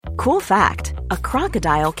Cool fact, a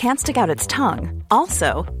crocodile can't stick out its tongue.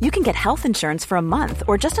 Also, you can get health insurance for a month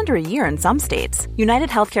or just under a year in some states. United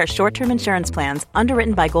Healthcare short-term insurance plans,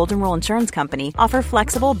 underwritten by Golden Rule Insurance Company, offer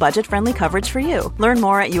flexible, budget-friendly coverage for you. Learn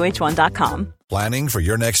more at uh1.com. Planning for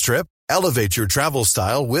your next trip? Elevate your travel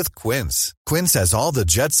style with Quince. Quince has all the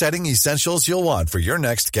jet-setting essentials you'll want for your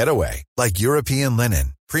next getaway, like European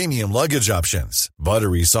linen, premium luggage options,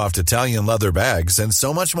 buttery soft Italian leather bags, and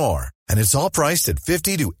so much more. And it's all priced at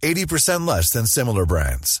 50 to 80% less than similar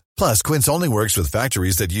brands. Plus, Quince only works with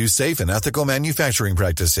factories that use safe and ethical manufacturing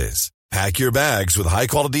practices. Pack your bags with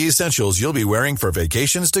high-quality essentials you'll be wearing for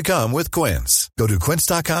vacations to come with Quince. Go to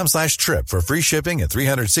quince.com/trip for free shipping and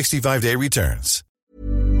 365-day returns.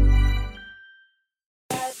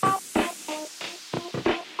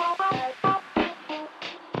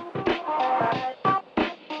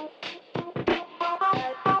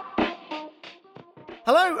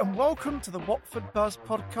 Hello and welcome to the Watford Buzz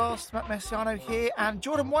podcast. Matt Messiano here and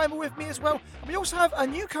Jordan Weimer with me as well. And we also have a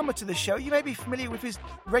newcomer to the show. You may be familiar with his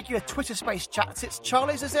regular Twitter space chats. It's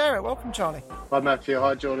Charlie Zazera. Welcome, Charlie. Hi, Matthew.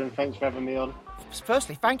 Hi, Jordan. Thanks for having me on.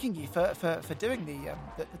 Firstly, thanking you for doing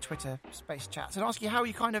the Twitter space chats and asking how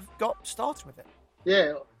you kind of got started with it.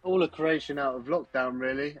 Yeah, all a creation out of lockdown,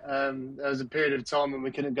 really. There was a period of time when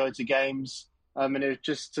we couldn't go to games, and it was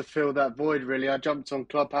just to fill that void, really. I jumped on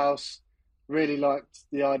Clubhouse. Really liked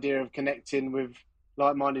the idea of connecting with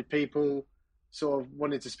like-minded people, sort of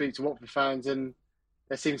wanted to speak to Watford fans, and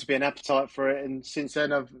there seemed to be an appetite for it. And since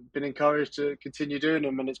then, I've been encouraged to continue doing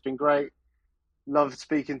them, and it's been great. Love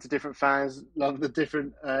speaking to different fans, love the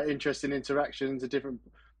different interesting interactions, the different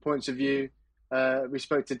points of view. We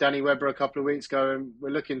spoke to Danny Webber a couple of weeks ago, and we're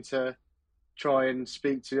looking to try and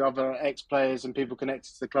speak to other ex-players and people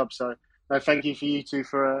connected to the club. So thank you for you two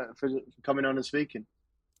for coming on and speaking.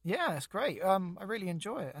 Yeah, it's great. I really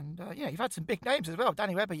enjoy it. And you've had some big names as well.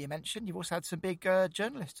 Danny Webber, you mentioned. You've also had some big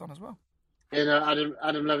journalists on as well. You know,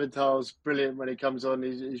 Adam Leventhal's brilliant when he comes on.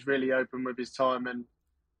 He's really open with his time.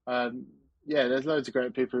 And there's loads of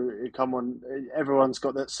great people who come on. Everyone's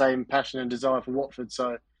got that same passion and desire for Watford.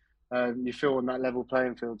 So you feel on that level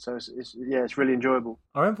playing field. So it's really enjoyable.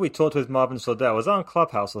 I remember we talked with Marvin Sordell. Was that on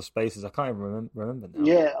Clubhouse or Spaces? I can't even remember now.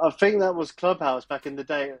 Yeah, I think that was Clubhouse back in the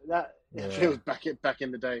day. It feels back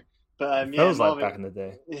in the day. But it feels Marvin, like back in the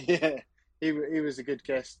day. Yeah, he was a good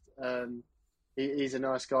guest. He's a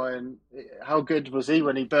nice guy. And how good was he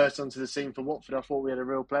when he burst onto the scene for Watford? I thought we had a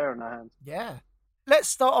real player in our hands. Yeah. Let's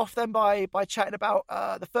start off then by chatting about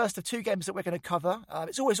the first of two games that we're going to cover.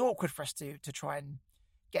 It's always awkward for us to try and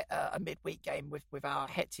get a midweek game with our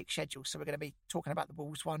hectic schedule. So we're going to be talking about the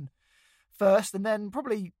Wolves one first, and then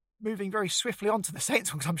probably moving very swiftly on to the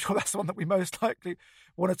Saints one, because I'm sure that's the one that we most likely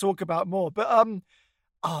want to talk about more. But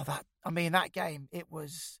that game, it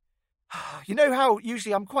was, you know how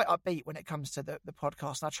usually I'm quite upbeat when it comes to the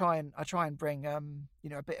podcast, and I try and bring a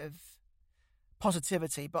bit of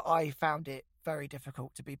positivity, but I found it very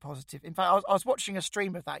difficult to be positive. In fact, I was watching a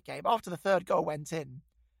stream of that game. After the third goal went in,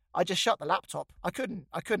 I just shut the laptop. I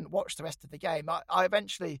couldn't watch the rest of the game. I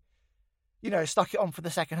eventually, stuck it on for the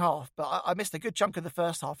second half, but I missed a good chunk of the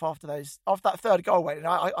first half after that third goal went in.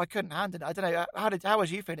 I couldn't handle it. I don't know. How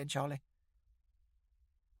was you feeling, Charlie?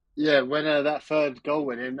 Yeah, when that third goal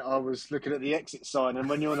went in, I was looking at the exit sign, and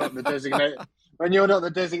when you're not the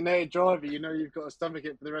designated driver, you've got to stomach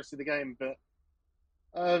it for the rest of the game. But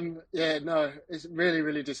it's really,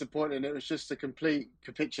 really disappointing. It was just a complete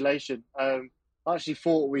capitulation. I actually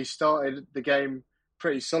thought we started the game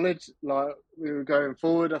pretty solid, like we were going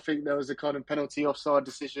forward. I think there was a kind of penalty offside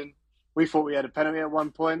decision. We thought we had a penalty at one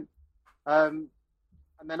point. And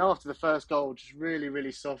then after the first goal, just really,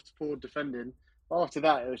 really soft, poor defending. After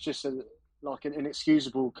that, it was just like an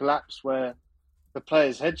inexcusable collapse where the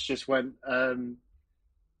players' heads just went. After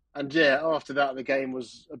that, the game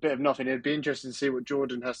was a bit of nothing. It'd be interesting to see what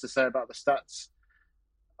Jordan has to say about the stats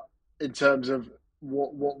in terms of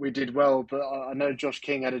what we did well. But I know Josh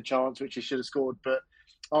King had a chance, which he should have scored. But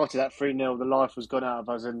after that 3-0, the life was gone out of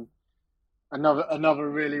us. And another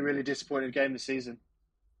really, really disappointing game this season.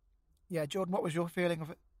 Yeah, Jordan, what was your feeling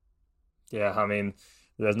of it? Yeah, I mean,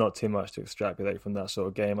 there's not too much to extrapolate from that sort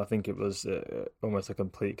of game. I think it was almost a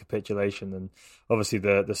complete capitulation. And obviously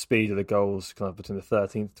the speed of the goals kind of between the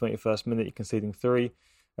 13th to 21st minute, you're conceding 3.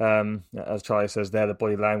 As Charlie says there, the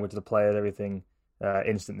body language of the players, everything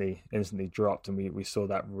instantly dropped. And we saw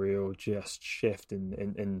that real just shift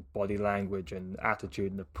in body language and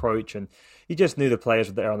attitude and approach. And you just knew the players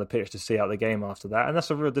were there on the pitch to see out the game after that. And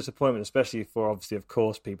that's a real disappointment, especially for, obviously, of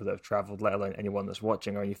course, people that have travelled, let alone anyone that's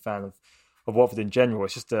watching or any fan of Watford in general.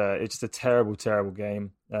 It's just a terrible, terrible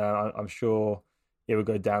game. I'm sure it would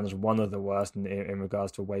go down as one of the worst in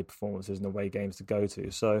regards to away performances and away games to go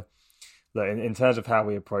to. So, look, in terms of how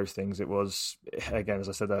we approach things, it was, again, as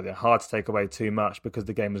I said earlier, hard to take away too much because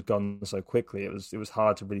the game was gone so quickly. It was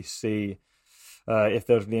hard to really see if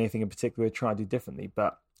there was really anything in particular we'd try to do differently.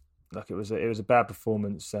 But look, it was a bad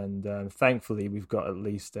performance, and thankfully we've got at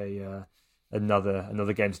least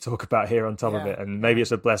another game to talk about here on top of it. And maybe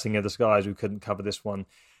it's a blessing in disguise we couldn't cover this one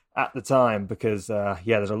at the time because,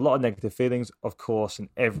 there's a lot of negative feelings, of course, in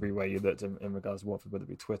every way you looked in regards to Watford, whether it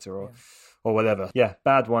be Twitter or whatever. Yeah,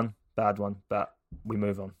 bad one, but we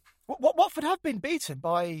move on. Watford have been beaten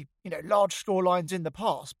by, large score lines in the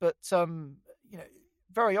past, but,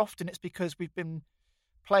 very often it's because we've been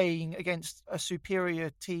playing against a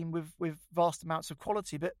superior team with vast amounts of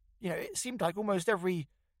quality. But, it seemed like almost every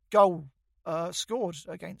goal scored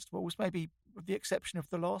against Wolves, maybe with the exception of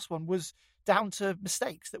the last one, was down to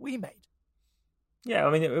mistakes that we made. Yeah,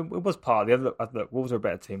 I mean, it was part of the other. Look, Wolves are a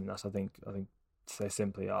better team than us. I think they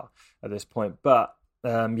simply are at this point. But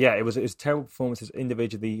it was terrible performances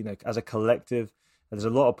individually. As a collective, there's a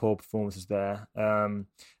lot of poor performances there. And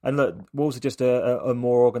look, Wolves are just a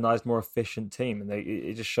more organised, more efficient team, and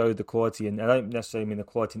it just showed the quality. And I don't necessarily mean the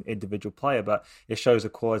quality in individual player, but it shows the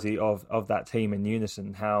quality of that team in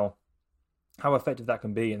unison. How effective that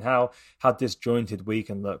can be, and how disjointed we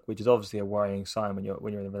can look, which is obviously a worrying sign when you're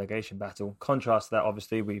in a relegation battle. Contrast to that,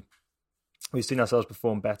 obviously, we've seen ourselves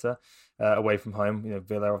perform better away from home.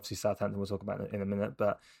 Villa, obviously Southampton, we'll talk about in a minute,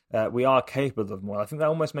 but we are capable of more. I think that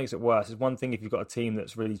almost makes it worse. It's one thing if you've got a team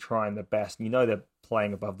that's really trying their best, and they're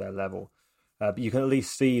playing above their level, but you can at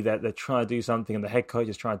least see that they're trying to do something, and the head coach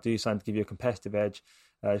is trying to do something to give you a competitive edge.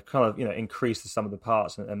 Kind of increase the sum of the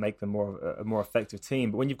parts and make them a more effective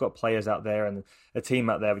team. But when you've got players out there and a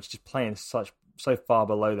team out there which is just playing so far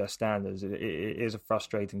below their standards, it is a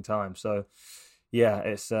frustrating time. So yeah,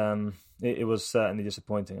 it was certainly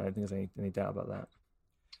disappointing. I don't think there's any doubt about that.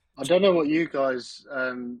 I don't know what you guys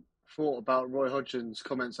thought about Roy Hodgson's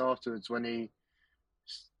comments afterwards when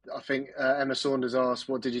I think Emma Saunders asked,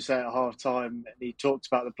 "What did you say at half time?" And he talked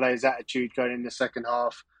about the players' attitude going in the second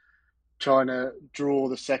half, trying to draw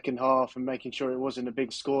the second half and making sure it wasn't a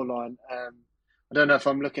big scoreline. I don't know if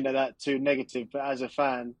I'm looking at that too negative, but as a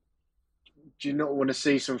fan, do you not want to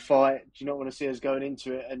see some fight? Do you not want to see us going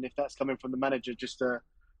into it? And if that's coming from the manager, just to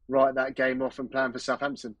write that game off and plan for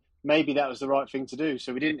Southampton, maybe that was the right thing to do.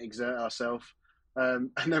 So we didn't exert ourselves.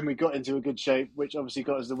 And then we got into a good shape, which obviously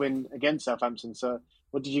got us the win against Southampton. So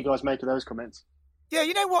what did you guys make of those comments? Yeah,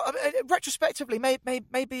 you know what? Retrospectively, maybe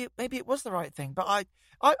it was the right thing. But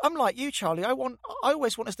I'm like you, Charlie. I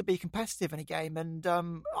always want us to be competitive in a game, and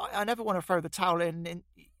I never want to throw the towel in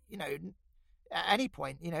at any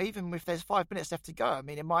point. Even if there's 5 minutes left to go. I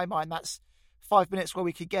mean, in my mind, that's 5 minutes where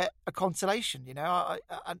we could get a consolation.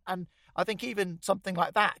 And I think even something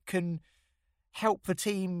like that can help the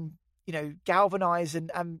team, galvanise and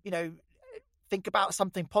think about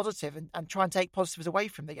something positive and try and take positives away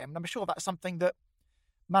from the game. And I'm sure that's something that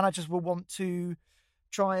managers will want to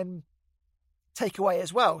try and take away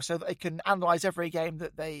as well, so that they can analyse every game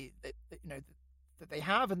that they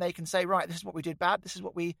have, and they can say, right, this is what we did bad, this is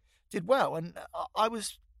what we did well. And I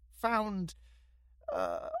found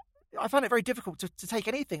it very difficult to take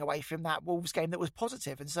anything away from that Wolves game that was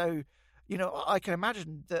positive. And so, I can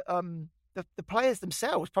imagine that the players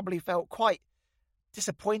themselves probably felt quite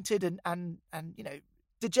disappointed and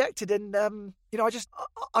dejected, and I'm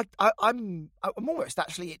almost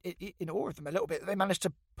actually in awe of them a little bit that they managed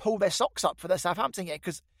to pull their socks up for the Southampton game,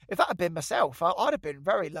 because if that had been myself, I'd have been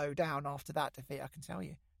very low down after that defeat, I can tell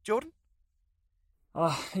you. Jordan?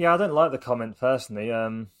 Yeah, I don't like the comment personally.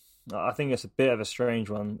 I think it's a bit of a strange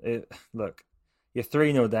one. Look, you're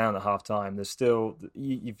 3-0 down at half time. There's still,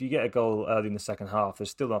 if you get a goal early in the second half,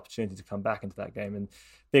 there's still an opportunity to come back into that game. And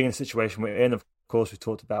being in a situation we're in, of course, we've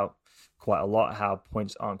talked about quite a lot how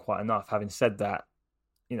points aren't quite enough. Having said that,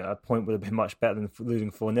 a point would have been much better than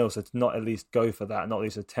losing 4-0. So to not at least go for that, not at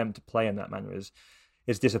least attempt to play in that manner is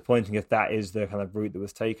disappointing if that is the kind of route that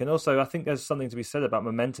was taken. Also, I think there's something to be said about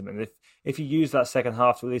momentum. And if you use that second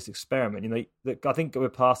half to at least experiment, I think we're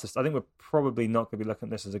past this. I think we're probably not going to be looking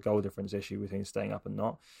at this as a goal difference issue between staying up and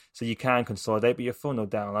not. So you can consolidate, but you're 4-0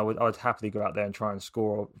 down. I would happily go out there and try and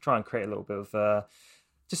score, or try and create a little bit of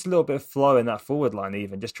just a little bit of flow in that forward line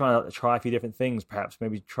even. Just try a few different things, perhaps.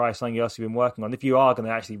 Maybe try something else you've been working on. If you are going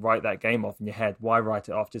to actually write that game off in your head, why write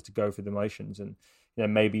it off just to go through the motions? And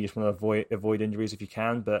maybe you just want to avoid injuries if you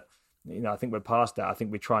can. But, I think we're past that. I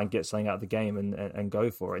think we try and get something out of the game and go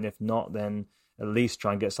for it. And if not, then at least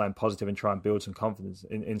try and get something positive and try and build some confidence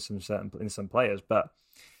in some players. But,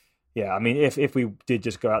 yeah, I mean, if we did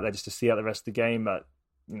just go out there just to see out the rest of the game,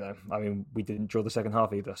 I mean, we didn't draw the second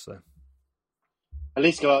half either. So At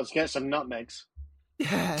least go out to get some nutmegs.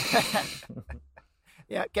 Yeah.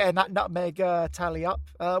 Yeah, getting that nutmeg tally up.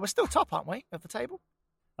 We're still top, aren't we, of the table?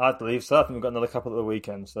 I believe so. I think we've got another couple of the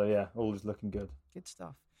weekend. So yeah, all is looking good. Good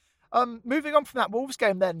stuff. Moving on from that Wolves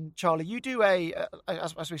game, then, Charlie, you do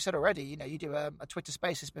as we said already, you do a Twitter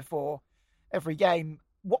Spaces before every game.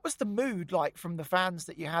 What was the mood like from the fans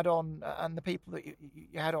that you had on and the people that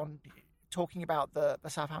you had on talking about the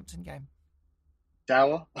Southampton game?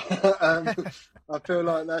 Dour. I feel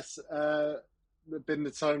like that's been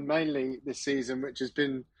the tone mainly this season, which has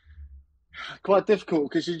been quite difficult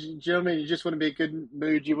because do you know what I mean? You just want to be in a good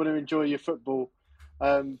mood, you want to enjoy your football,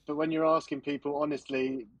 but when you're asking people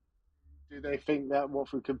honestly, do they think that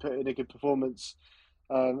Watford could put in a good performance?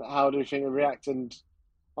 How do you think they react? And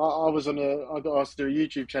I got asked to do a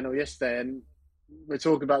YouTube channel yesterday, and we're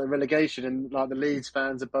talking about the relegation, and like the Leeds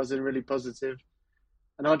fans are buzzing, really positive.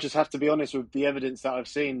 And I just have to be honest with the evidence that I've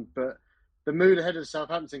seen. But the mood ahead of the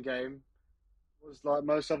Southampton game was like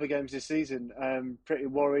most other games this season. Pretty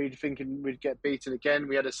worried, thinking we'd get beaten again.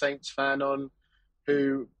 We had a Saints fan on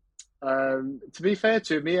who, to be fair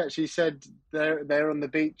to him, he actually said they're on the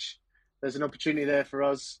beach. There's an opportunity there for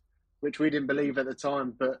us, which we didn't believe at the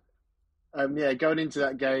time. But going into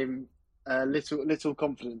that game, little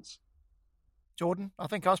confidence. Jordan, I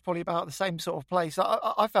think I was probably about the same sort of place.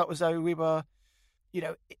 I felt as though we were,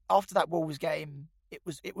 after that Wolves game, it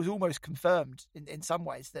was almost confirmed in some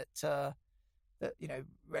ways that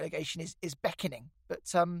relegation is beckoning. But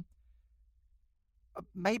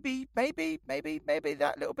maybe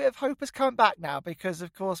that little bit of hope has come back now because,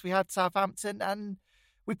 of course, we had Southampton and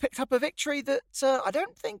we picked up a victory that I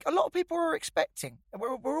don't think a lot of people were expecting.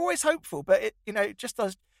 We're always hopeful, but just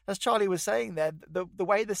as Charlie was saying there, the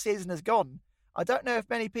way the season has gone, I don't know if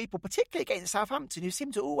many people, particularly against Southampton, who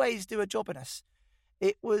seem to always do a job in us,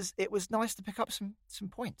 it was nice to pick up some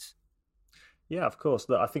points. Yeah, of course.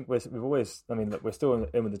 Look, I think we're still in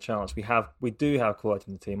with the chance. We do have quality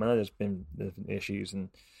in the team. I know there's been issues and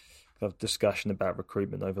kind of discussion about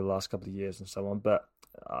recruitment over the last couple of years and so on, but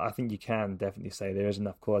I think you can definitely say there is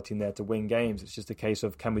enough quality in there to win games. It's just a case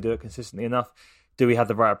of, can we do it consistently enough? Do we have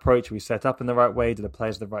the right approach? Are we set up in the right way? Do the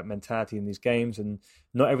players have the right mentality in these games? And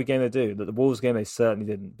not every game they do. The Wolves game, they certainly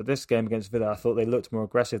didn't. But this game against Villa, I thought they looked more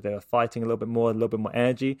aggressive. They were fighting a little bit more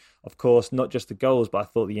energy. Of course, not just the goals, but I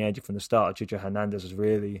thought the energy from the start of Cucho Hernandez was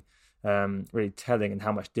really telling, and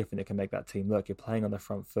how much different it can make that team look. You're playing on the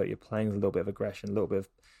front foot. You're playing with a little bit of aggression, a little bit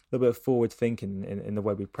of forward thinking in the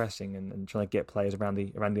way we're pressing and trying to get players around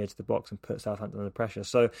the edge of the box and put Southampton under pressure.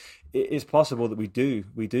 So it is possible that we do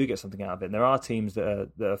get something out of it. And there are teams that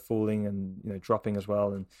are falling and dropping as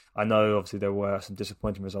well. And I know obviously there were some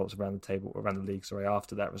disappointing results around the league.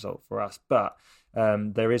 After that result for us, but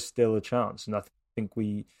there is still a chance. And I think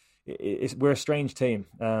we're a strange team.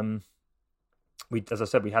 As I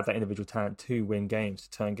said, we have that individual talent to win games, to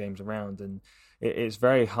turn games around, and it's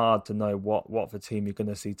very hard to know what the team you're going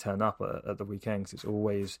to see turn up at the weekend, because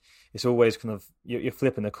it's always kind of you're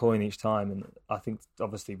flipping a coin each time. And I think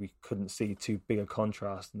obviously we couldn't see too big a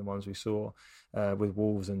contrast in the ones we saw with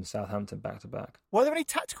Wolves and Southampton back to back. Were there any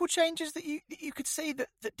tactical changes that you could see that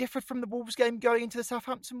differed from the Wolves game going into the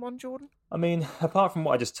Southampton one, Jordan? I mean, apart from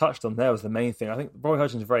what I just touched on, there was the main thing. I think Roy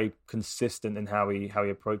Hodgson's very consistent in how he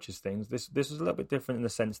approaches things. This was a little bit different in the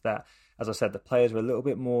sense that, as I said, the players were a little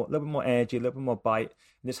bit more energy, a little bit more bite.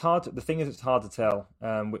 And it's hard. The thing is, it's hard to tell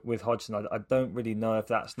with Hodgson. I don't really know if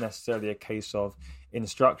that's necessarily a case of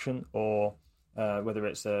instruction or whether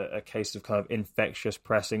it's a case of kind of infectious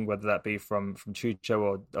pressing, whether that be from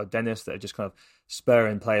Cucho or Dennis, that are just kind of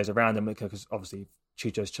spurring players around him, because obviously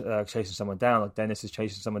Chucho's chasing someone down, or Dennis is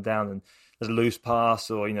chasing someone down, and there's a loose pass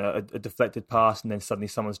or a deflected pass, and then suddenly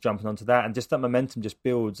someone's jumping onto that, and just that momentum just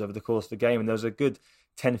builds over the course of the game. And there was a good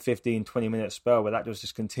 10, 15, 20-minute spell where that was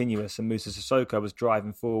just continuous, and Moussa Sissoko was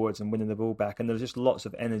driving forwards and winning the ball back, and there was just lots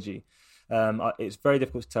of energy. It's very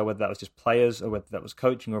difficult to tell whether that was just players or whether that was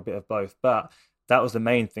coaching or a bit of both, but that was the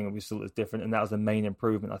main thing that we saw that was different, and that was the main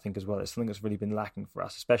improvement, I think, as well. It's something that's really been lacking for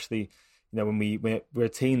us, especially when we're a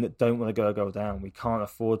team that don't want to go down. We can't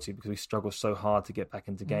afford to, because we struggle so hard to get back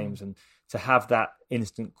into games, and to have that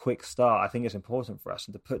instant quick start, I think it's important for us,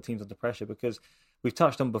 and to put teams under pressure, because we've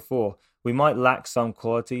touched on before, we might lack some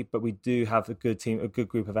quality, but we do have a good team, a good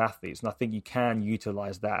group of athletes, and I think you can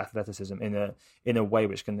utilize that athleticism in a way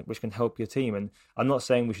which can help your team. And I'm not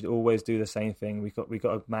saying we should always do the same thing. We've got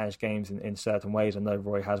to manage games in certain ways. I know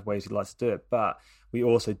Roy has ways he'd like to do it, but we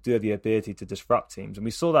also do have the ability to disrupt teams, and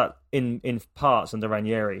we saw that in parts under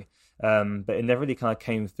Ranieri, but it never really kind of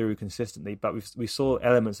came through consistently. But we saw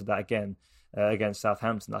elements of that again against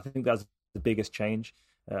Southampton. I think that was the biggest change.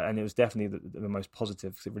 And it was definitely the most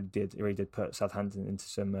positive, because it really did put Southampton into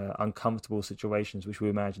some uncomfortable situations, which we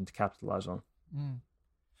were managing to capitalise on. Mm.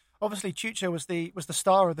 Obviously, Cucho was the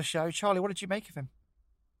star of the show. Charlie, what did you make of him?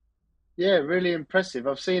 Yeah, really impressive.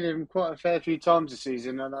 I've seen him quite a fair few times this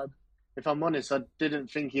season, and if I'm honest, I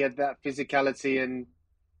didn't think he had that physicality and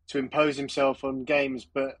to impose himself on games.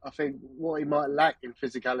 But I think what he might lack in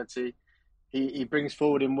physicality, he brings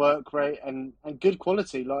forward in work rate and good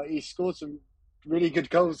quality. Like, he scored some really good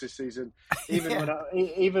goals this season.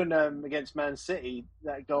 Even against Man City,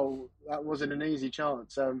 that goal, that wasn't an easy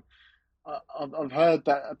chance. I've heard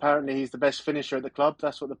that apparently he's the best finisher at the club.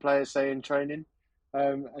 That's what the players say in training.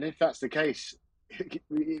 And if that's the case,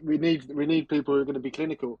 we need people who are going to be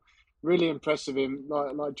clinical. Really impressive him,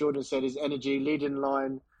 like Jordan said, his energy, leading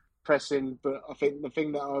line, pressing. But I think the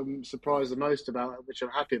thing that I'm surprised the most about, which I'm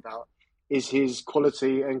happy about, is his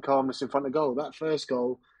quality and calmness in front of goal. That first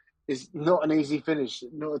goal is not an easy finish,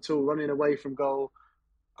 not at all. Running away from goal,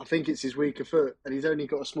 I think it's his weaker foot, and he's only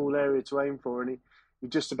got a small area to aim for, and he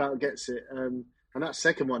just about gets it. And that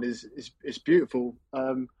second one is beautiful.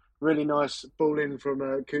 Really nice ball in from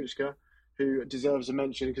Kuchka, who deserves a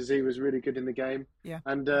mention because he was really good in the game. Yeah,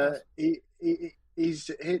 and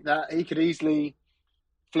he's hit that. He could easily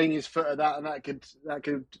fling his foot at that, and that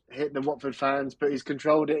could hit the Watford fans. But he's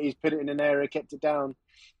controlled it. He's put it in an area, kept it down,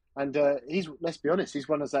 and let's be honest, he's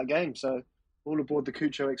won us that game. So all aboard the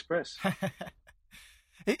Cucho Express.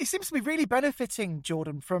 It seems to be really benefiting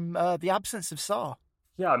Jordan from the absence of Sarr.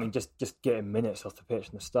 Yeah, I mean, just getting minutes off the pitch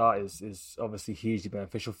from the start is obviously hugely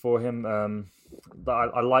beneficial for him. But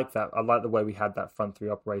I like that. I like the way we had that front three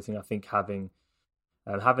operating. I think having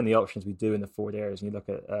the options we do in the forward areas, and you look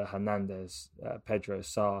at Hernandez, Pedro,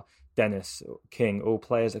 Sarr, Dennis, King, all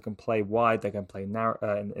players that can play wide, they can play narrow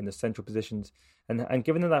in the central positions, and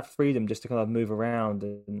giving them that freedom just to kind of move around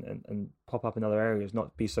and pop up in other areas,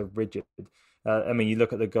 not be so rigid. I mean, you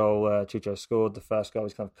look at the goal Cucho scored. The first goal,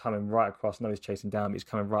 he's kind of coming right across. No, he's chasing down, but he's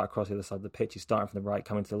coming right across the other side of the pitch. He's starting from the right,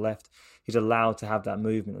 coming to the left. He's allowed to have that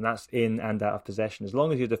movement, and that's in and out of possession. As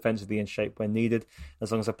long as you're defensively in shape when needed,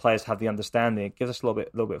 as long as the players have the understanding, it gives us a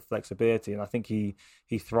little bit of flexibility. And I think he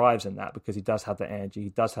thrives in that because he does have that energy. He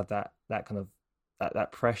does have that kind of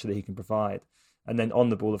that pressure that he can provide. And then on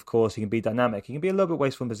the ball, of course, he can be dynamic. He can be a little bit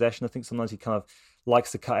wasteful in possession. I think sometimes he kind of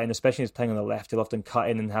likes to cut in, especially when he's playing on the left. He'll often cut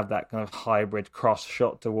in and have that kind of hybrid cross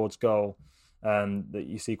shot towards goal that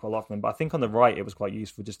you see quite often. But I think on the right, it was quite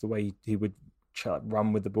useful, just the way he would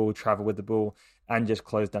run with the ball, travel with the ball, and just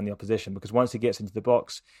close down the opposition. Because once he gets into the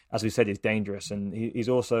box, as we said, he's dangerous. And he's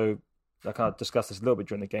also, I kind of discussed this a little bit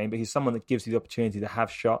during the game, but he's someone that gives you the opportunity to have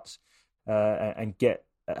shots and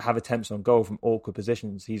have attempts on goal from awkward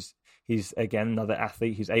positions. He's again another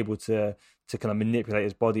athlete who's able to kind of manipulate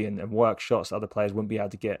his body and work shots that other players wouldn't be able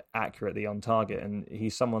to get accurately on target. And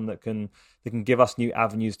he's someone that can give us new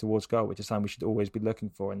avenues towards goal, which is something we should always be looking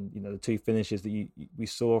for. And the two finishes that we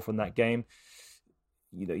saw from that game,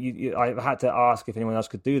 I had to ask if anyone else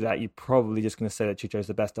could do that. You're probably just going to say that Cucho's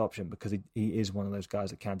the best option because he is one of those guys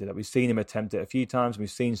that can do that. We've seen him attempt it a few times.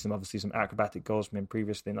 We've seen some acrobatic goals from him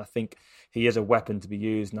previously, and I think he is a weapon to be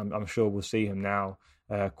used. And I'm sure we'll see him now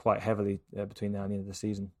quite heavily between now and the end of the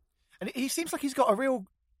season. And he seems like he's got a real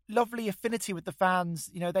lovely affinity with the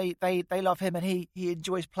fans. They love him, and he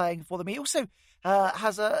enjoys playing for them. He also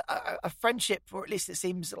has a friendship, or at least it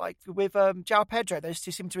seems like, with João Pedro. Those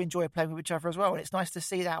two seem to enjoy playing with each other as well, and it's nice to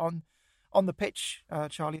see that on the pitch,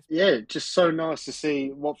 Charlie. Yeah, just so nice to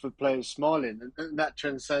see Watford players smiling, and that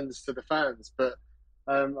transcends to the fans. But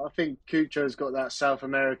I think Cucho's got that South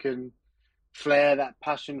American flair, that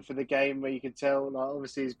passion for the game, where you can tell, like,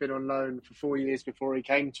 obviously he's been on loan for 4 years before he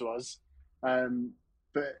came to us.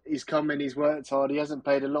 But he's come in, he's worked hard. He hasn't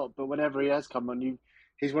played a lot, but whenever he has come on,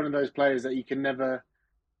 he's one of those players that you can never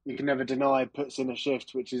deny puts in a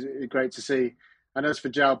shift, which is great to see. And as for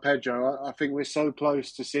João Pedro, I think we're so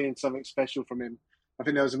close to seeing something special from him. I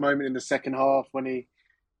think there was a moment in the second half when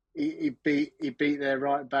he beat their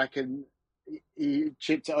right back and he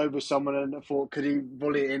chipped it over someone, and I thought, could he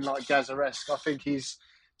volley it in like Gazaresque? I think he's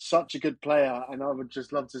such a good player, and I would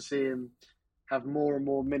just love to see him have more and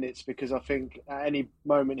more minutes, because I think at any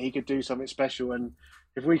moment he could do something special. And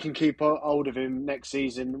if we can keep hold of him next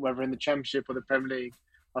season, whether in the Championship or the Premier League,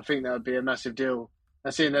 I think that would be a massive deal.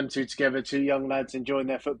 And seeing them two together, two young lads enjoying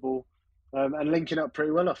their football and linking up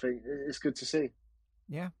pretty well, I think it's good to see.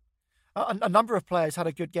 Yeah. A number of players had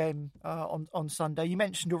a good game on Sunday. You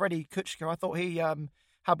mentioned already Kuchka. I thought he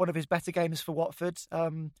had one of his better games for Watford.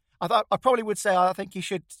 I probably would say I think he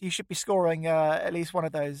should be scoring at least one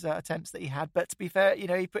of those attempts that he had. But to be fair,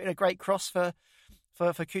 he put in a great cross for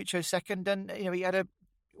Cucho's second, and he had a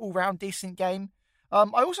all round decent game.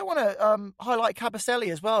 I also want to highlight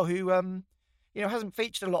Cabaselli as well, who hasn't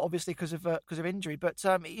featured a lot, obviously because of injury, but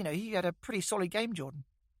he had a pretty solid game, Jordan.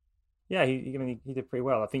 Yeah, he did pretty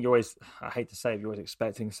well. I think I hate to say it, you're always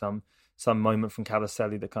expecting some moment from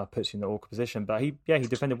Cabaselli that kind of puts you in the awkward position, but he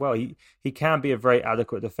defended well. He can be a very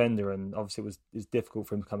adequate defender, and obviously it was difficult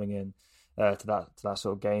for him coming in to that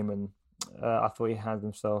sort of game, and I thought he handled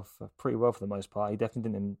himself pretty well for the most part. He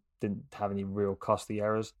definitely didn't have any real costly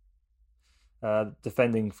errors.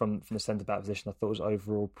 Defending from the centre back position, I thought was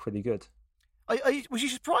overall pretty good. Was you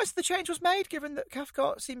surprised the change was made, given that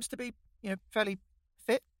Cathcart seems to be fairly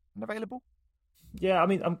fit and available? Yeah, I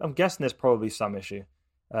mean, I'm guessing there's probably some issue.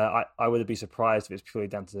 I wouldn't be surprised if it's purely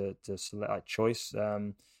down to select choice.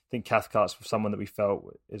 I think Cathcart's someone that we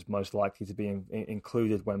felt is most likely to be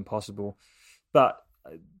included when possible, but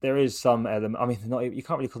there is some element. I mean, you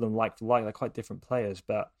can't really call them like to like. They're quite different players,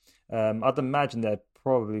 but I'd imagine there'd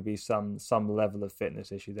probably be some level of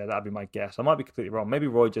fitness issue there. That'd be my guess. I might be completely wrong. Maybe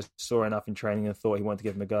Roy just saw enough in training and thought he wanted to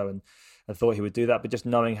give him a go and thought he would do that. But just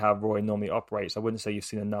knowing how Roy normally operates, I wouldn't say you've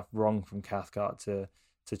seen enough wrong from Cathcart to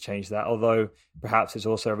change that. Although perhaps it's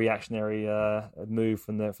also a reactionary move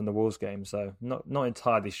from the Wolves game. So not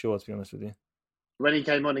entirely sure, to be honest with you. When he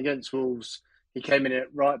came on against Wolves, he came in at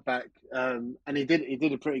right back, and he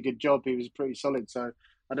did a pretty good job. He was pretty solid. So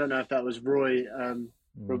I don't know if that was Roy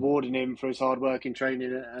rewarding him for his hard work in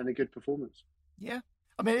training and a good performance. Yeah,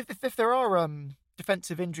 I mean, if there are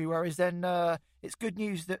defensive injury worries, then it's good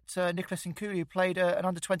news that Nicholas Nkulu played an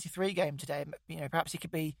under-23 game today. Perhaps he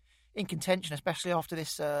could be in contention, especially after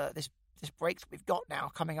this break that we've got now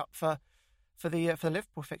coming up for the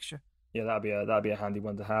Liverpool fixture. Yeah, that'd be a handy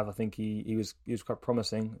one to have. I think he was quite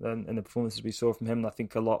promising in the performances we saw from him. And I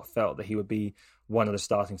think a lot felt that he would be one of the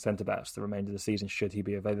starting centre backs the remainder of the season should he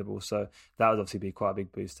be available. So that would obviously be quite a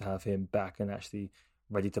big boost to have him back and actually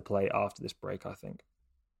ready to play after this break, I think.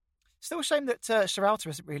 Still a shame that Serralta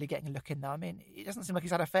isn't really getting a look in though. I mean, it doesn't seem like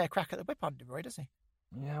he's had a fair crack at the whip under Roy, does he?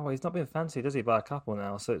 Yeah, well, he's not been fancied, does he, by a couple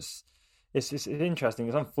now? So it's interesting.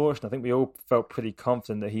 It's unfortunate. I think we all felt pretty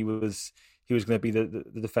confident that he was going to be the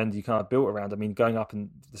defender you kind of built around. I mean, going up in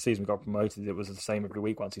the season we got promoted, it was the same every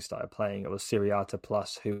week once he started playing. It was Siriata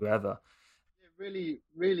plus whoever. Really,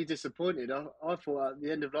 really disappointed. I thought at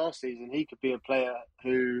the end of last season he could be a player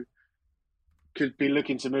who could be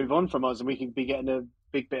looking to move on from us and we could be getting a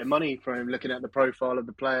big bit of money for him, looking at the profile of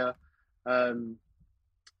the player.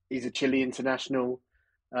 He's a Chile international.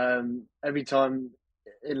 Every time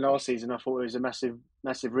in last season, I thought it was a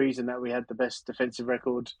massive reason that we had the best defensive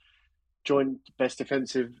record, joint best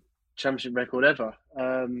defensive championship record ever.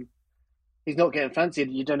 He's not getting fancied.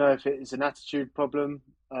 You don't know if it's an attitude problem.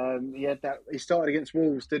 He started against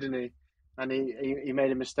Wolves, didn't he? And he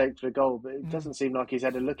made a mistake for the goal, but it doesn't seem like he's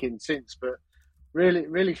had a look in since. But really,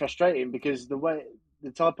 really frustrating because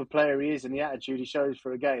the type of player he is and the attitude he shows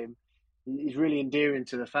for a game, he's really endearing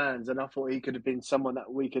to the fans. And I thought he could have been someone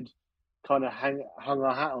that we could kind of hung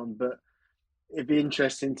our hat on. But it'd be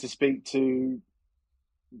interesting to speak to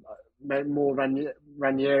more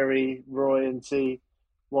Ranieri, Roy, and see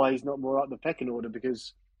why he's not more up the pecking order.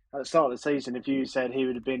 Because at the start of the season, if you said he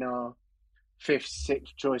would have been our 5th,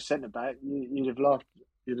 6th choice centre back, you'd have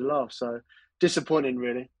laughed. So disappointing,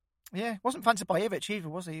 really. Yeah, wasn't fancied by Ivic either,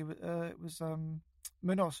 was he? It was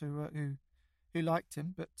Munoz who liked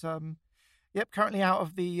him, but currently out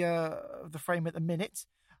of the frame at the minute.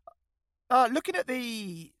 Looking at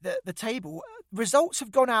the table, results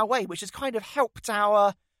have gone our way, which has kind of helped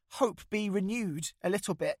our hope be renewed a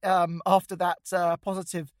little bit after that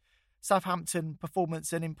positive Southampton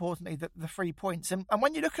performance and importantly the 3 points. And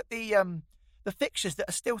when you look at the fixtures that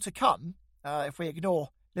are still to come, if we ignore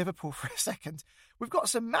Liverpool for a second, we've got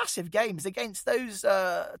some massive games against those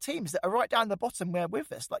teams that are right down the bottom where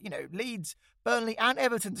with us, like Leeds, Burnley, and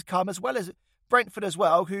Everton to come, as well as Brentford as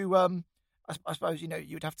well, who I suppose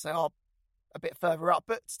you'd have to say are a bit further up,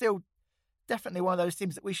 but still definitely one of those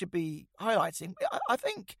teams that we should be highlighting. I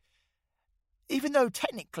think, even though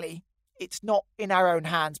technically it's not in our own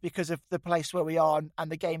hands because of the place where we are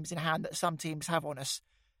and the games in hand that some teams have on us,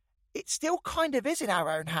 it still kind of is in our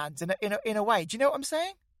own hands in a way. Do you know what I'm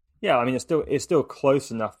saying? Yeah, I mean, it's still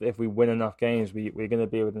close enough that if we win enough games, we're going to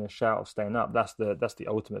be within a shout of staying up. That's the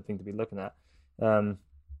ultimate thing to be looking at. And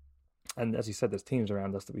as you said, there's teams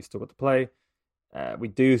around us that we still got to play. We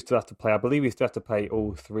do still have to play. I believe we still have to play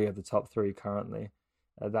all 3 of the top 3 currently.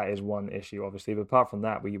 That is one issue, obviously. But apart from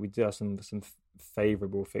that, we do have some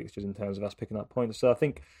favourable fixtures in terms of us picking up points. So I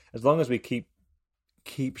think as long as we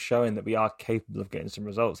keep showing that we are capable of getting some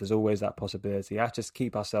results, there's always that possibility. I just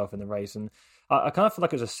keep ourselves in the race. And I kind of feel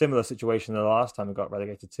like it was a similar situation the last time we got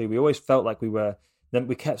relegated too. We always felt like we were then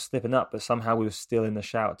we kept slipping up, but somehow we were still in the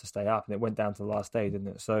shout to stay up, and it went down to the last day, didn't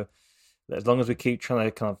it? So as long as we keep trying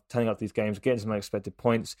to kind of turning up these games, getting some unexpected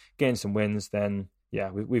points, getting some wins, then yeah,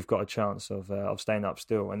 we've got a chance of staying up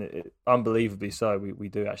still, and unbelievably so, we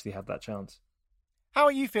do actually have that chance. How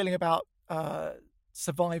are you feeling about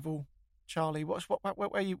survival, Charlie? Where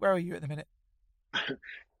are you at the minute?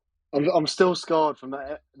 I'm still scarred from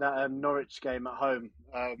that Norwich game at home.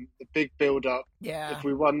 The big build up. Yeah. If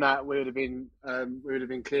we won that, we would have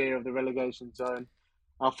been clear of the relegation zone.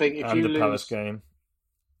 I think if you the lose Palace game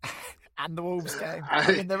and the Wolves game,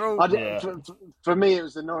 I mean they're all. For me, it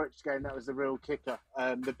was the Norwich game that was the real kicker.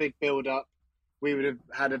 The big build up. We would have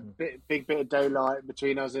had a big bit of daylight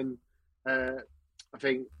between us and I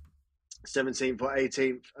think 17th or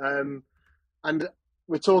 18th. And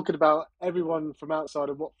we're talking about, everyone from outside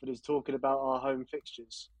of Watford is talking about our home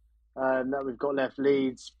fixtures that we've got left: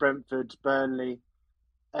 Leeds, Brentford, Burnley,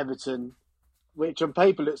 Everton, which on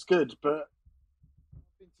paper looks good, but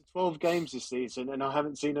I've been to 12 games this season and I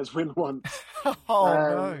haven't seen us win once.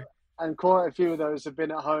 No. And quite a few of those have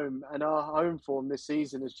been at home, and our home form this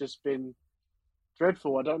season has just been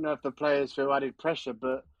dreadful. I don't know if the players feel added pressure,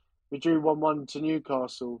 but we drew 1-1 to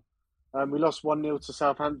Newcastle. We lost 1-0 to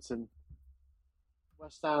Southampton.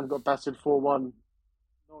 West Ham got battered 4-1.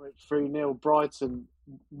 Norwich 3-0. Brighton,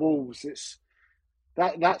 Wolves.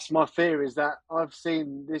 That's my fear, is that I've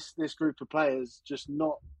seen this group of players just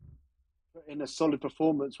not put in a solid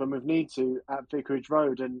performance when we've need to at Vicarage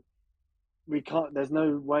Road, and we can't. There's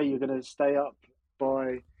no way you're going to stay up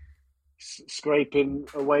by scraping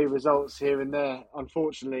away results here and there,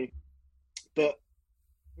 unfortunately. But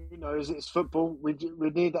who knows? It's football. We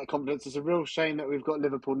need that confidence. It's a real shame that we've got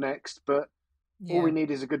Liverpool next, but all we need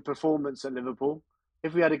is a good performance at Liverpool.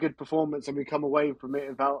 If we had a good performance and we come away from it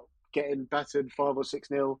without getting battered 5 or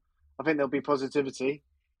 6-0, I think there'll be positivity.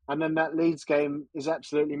 And then that Leeds game is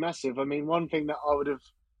absolutely massive. I mean, one thing that I would have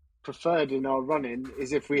preferred in our running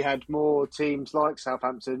is if we had more teams like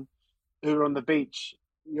Southampton who are on the beach,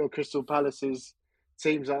 your Crystal Palaces,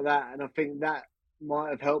 teams like that. And I think that might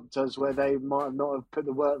have helped us where they might have not have put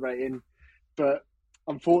the work rate in. But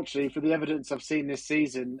unfortunately, for the evidence I've seen this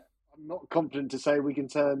season, I'm not confident to say we can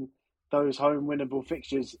turn those home winnable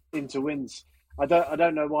fixtures into wins. I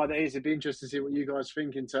don't know why that is. It'd be interesting to see what you guys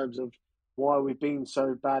think in terms of why we've been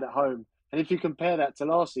so bad at home. And if you compare that to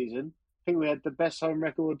last season, I think we had the best home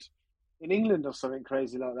record in England or something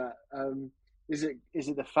crazy like that. Is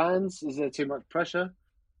it the fans? Is there too much pressure?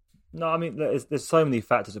 No, I mean, there's so many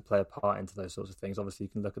factors that play a part into those sorts of things. Obviously, you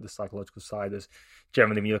can look at the psychological side. As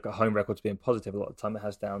generally, when you look at home records being positive, a lot of the time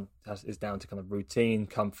it is down to kind of routine,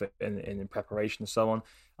 comfort in preparation, and so on.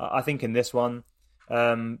 I think in this one,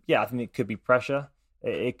 I think it could be pressure.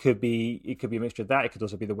 It could be a mixture of that. It could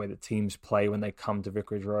also be the way that teams play when they come to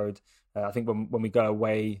Vicarage Road. I think when we go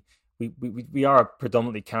away, we are a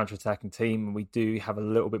predominantly counter-attacking team, and we do have a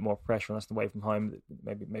little bit more pressure on us away from home.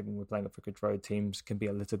 Maybe when we're playing at Vicarage Road, teams can be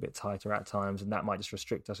a little bit tighter at times, and that might just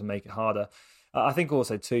restrict us and make it harder. I think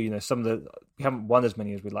also too, we haven't won as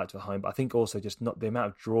many as we'd like to at home, but I think also just not the amount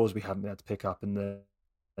of draws we haven't been able to pick up in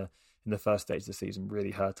the first stage of the season really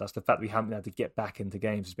hurt us. The fact that we haven't been able to get back into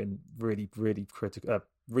games has been really, really critical,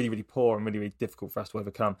 really poor, and really, really difficult for us to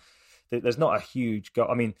overcome. There's not a huge goal.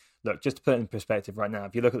 I mean, look, just to put it in perspective right now,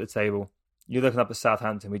 if you look at the table, you're looking up at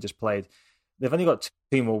Southampton, we just played. They've only got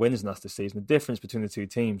 2 more wins than us this season. The difference between the two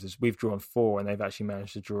teams is we've drawn 4 and they've actually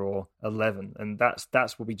managed to draw 11. And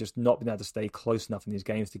that's what we just not been able to stay close enough in these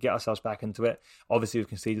games to get ourselves back into it. Obviously, we've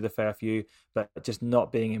conceded a fair few, but just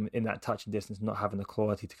not being in that touching distance, not having the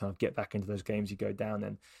quality to kind of get back into those games you go down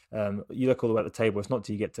in. You look all the way at the table, it's not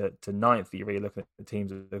till you get to 9th that you're really looking at the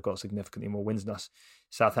teams that have got significantly more wins than us.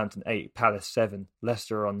 Southampton 8, Palace 7,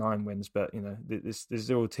 Leicester are on 9 wins, but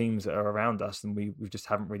there's all teams that are around us, and we just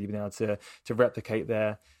haven't really been able to replicate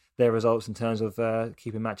their results in terms of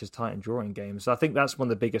keeping matches tight and drawing games. So I think that's one of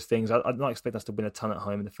the biggest things. I'd not expect us to win a ton at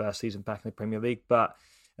home in the first season back in the Premier League, but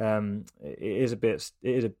it is a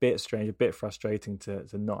bit strange, a bit frustrating to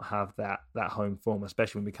not have that home form,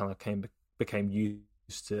 especially when we kind of became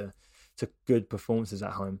used to good performances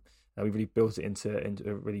at home. We really built it into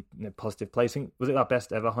a really positive placing. Was it our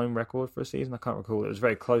best ever home record for a season? I can't recall. It was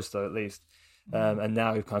very close though, at least. And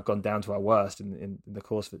now we've kind of gone down to our worst in the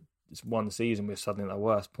course of it's one season. We're suddenly at our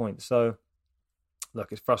worst point. So,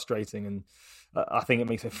 look, it's frustrating, and I think it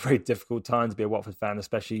makes it a very difficult time to be a Watford fan,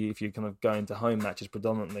 especially if you kind of go into home matches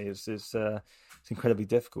predominantly. It's incredibly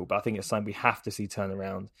difficult. But I think it's something we have to see turn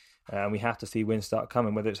around, and we have to see wins start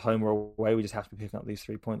coming, whether it's home or away. We just have to be picking up these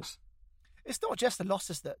 3 points. It's not just the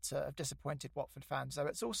losses that have disappointed Watford fans, though.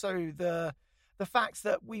 It's also the fact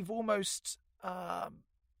that we've almost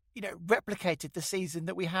replicated the season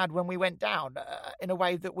that we had when we went down in a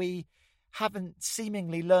way that we haven't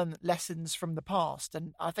seemingly learned lessons from the past.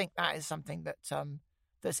 And I think that is something that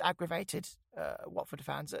that's aggravated Watford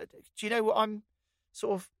fans. Do you know what I'm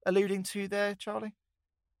sort of alluding to there, Charlie?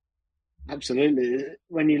 Absolutely.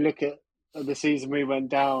 When you look at the season we went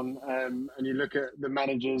down, and you look at the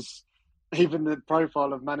managers, even the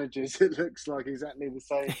profile of managers, it looks like exactly the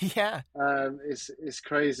same. Yeah. It's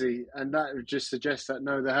crazy, and that would just suggest that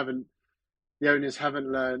no, the owners haven't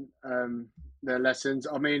learned their lessons.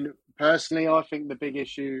 I mean, personally, I think the big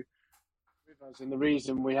issue with us and the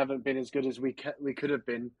reason we haven't been as good as we could have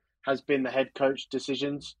been has been the head coach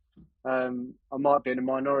decisions. I might be in a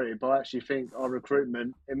minority, but I actually think our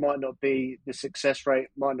recruitment, it might not be, the success rate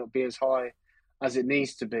might not be as high as it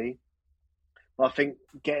needs to be. But I think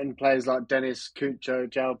getting players like Dennis, Cucho,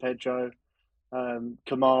 João Pedro,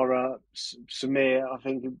 Kamara, Samir, I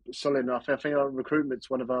think solid enough. I think our recruitment's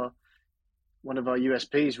one of our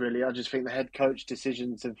USPs, really. I just think the head coach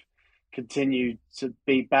decisions have continued to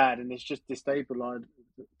be bad, and it's just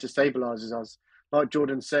destabilizes us. Like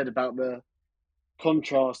Jordan said about the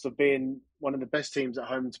contrast of being one of the best teams at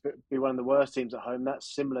home to be one of the worst teams at home,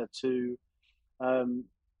 that's similar to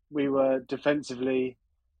we were defensively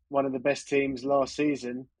one of the best teams last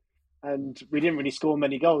season, and we didn't really score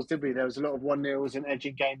many goals, did we? There was a lot of 1-0s and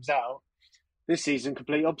edging games out. This season,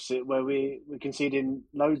 complete opposite, where we're conceding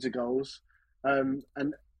loads of goals. We're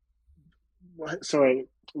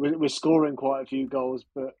scoring quite a few goals,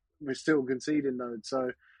 but we're still conceding loads.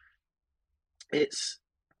 So I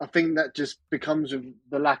think that just becomes with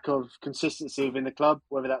the lack of consistency within the club,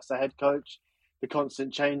 whether that's the head coach, the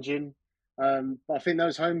constant changing. But I think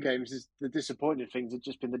those home games, is the disappointing things have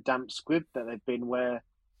just been the damp squib that they've been, where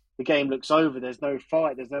the game looks over, there's no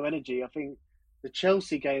fight, there's no energy. I think the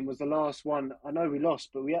Chelsea game was the last one. I know we lost,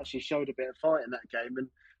 but we actually showed a bit of fight in that game, and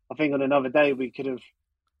I think on another day we could have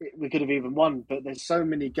even won. But there's so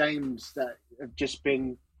many games that have just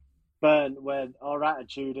been burnt where our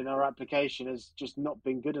attitude and our application has just not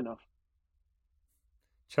been good enough.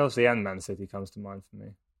 Chelsea and Man City comes to mind for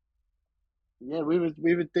me. Yeah, we were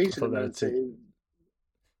decent at Man City.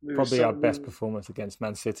 Probably our best performance against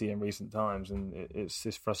Man City in recent times, and it's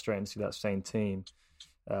just frustrating to see that same team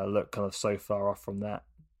look kind of so far off from that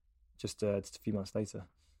just a few months later.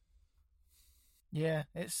 Yeah,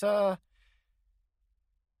 it's not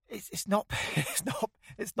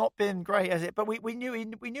been great, has it? But we knew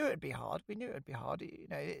it'd be hard. We knew it'd be hard.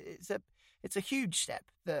 It's a huge step,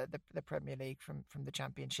 the Premier League from the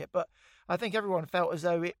Championship. But I think everyone felt as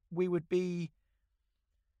though we would be,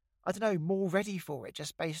 I don't know, more ready for it,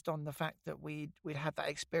 just based on the fact that we'd had that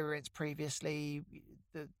experience previously.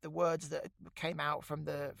 The words that came out from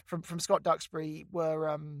Scott Duxbury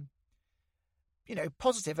were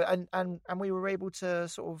positive, and we were able to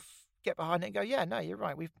sort of get behind it and go, yeah, no, you're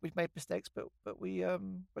right, we've made mistakes, but we're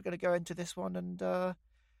going to go into this one and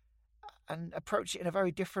approach it in a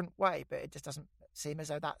very different way. But it just doesn't seem as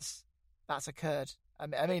though that's occurred. I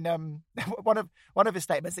mean, one of his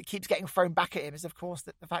statements that keeps getting thrown back at him is, of course,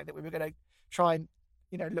 that the fact that we were going to try and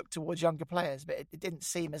look towards younger players, but it didn't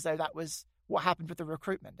seem as though that was what happened with the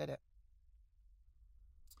recruitment, did it?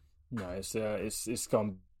 No, it's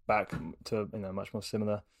gone back to a much more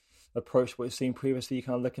similar approach to what we've seen previously. You're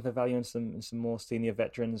kind of looking for value in some more senior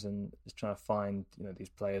veterans, and just trying to find these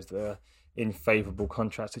players that are in favourable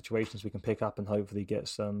contract situations we can pick up and hopefully get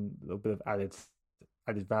some little bit of added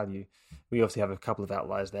value. We obviously have a couple of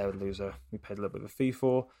outliers there with Loser. We paid a little bit of a fee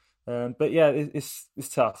for, but yeah, it's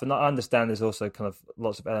tough. And I understand there's also kind of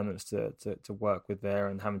lots of elements to work with there,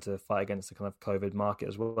 and having to fight against the kind of COVID market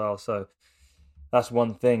as well. So that's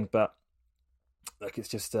one thing, but like it's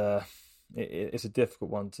just it's a difficult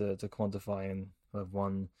one to quantify in kind of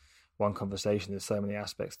one conversation. There's so many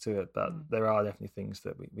aspects to it, but there are definitely things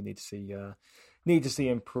that we need to see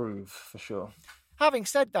improve for sure. Having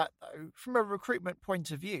said that, though, from a recruitment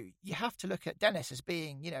point of view, you have to look at Dennis as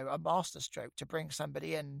being, a masterstroke to bring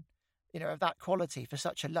somebody in, of that quality for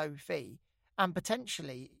such a low fee, and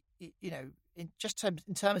potentially, in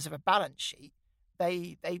terms of a balance sheet,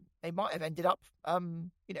 they might have ended up,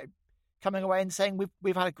 coming away and saying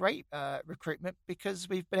we've had a great recruitment because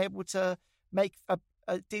we've been able to make a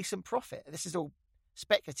decent profit. This is all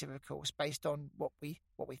speculative, of course, based on what we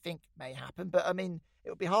think may happen. But I mean, it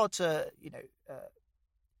would be hard to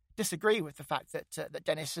disagree with the fact that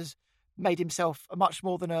Dennis has made himself a much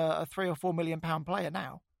more than a £3 or £4 million player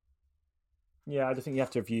now. Yeah, I just think you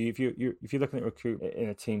have to review if you're looking at recruitment in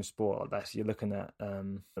a team sport like that, so you're looking at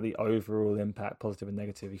the overall impact, positive and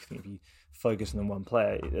negative. If you focus on one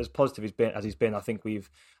player, as positive as he's been, I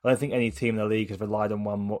don't think any team in the league has relied on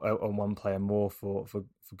one player more for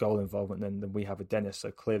goal involvement than we have with Dennis.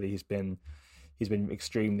 So clearly he's been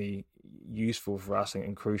extremely useful for us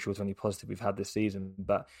and crucial to any positive we've had this season.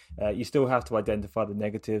 But you still have to identify the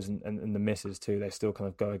negatives and the misses too. They still kind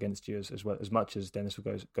of go against you as well, as much as Dennis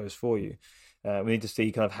goes for you. We need to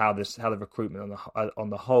see kind of how the recruitment on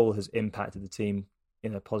the whole has impacted the team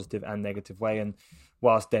in a positive and negative way. And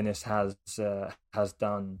whilst Dennis has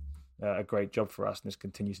done a great job for us and has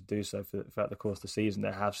continued to do so throughout the course of the season,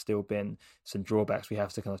 there have still been some drawbacks we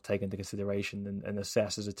have to kind of take into consideration and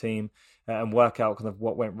assess as a team and work out kind of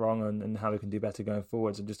what went wrong and how we can do better going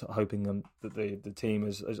forwards. And just hoping that the team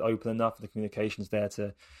is open enough, the communication's there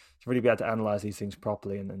to really be able to analyse these things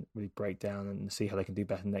properly and then really break down and see how they can do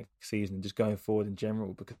better next season and just going forward in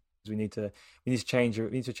general, because we need to change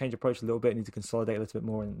approach a little bit. We need to consolidate a little bit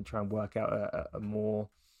more and try and work out a more.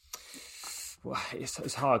 Well,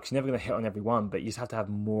 it's hard because you're never going to hit on everyone, but you just have to have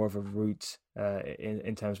more of a route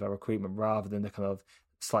in terms of our recruitment rather than the kind of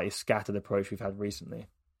slightly scattered approach we've had recently.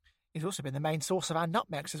 He's also been the main source of our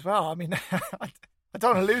nutmegs as well. I mean, I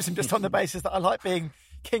don't want to lose him just on the basis that I like being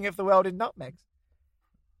king of the world in nutmegs.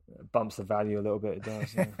 It bumps the value a little bit, it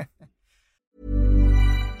does. Yeah.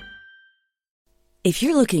 If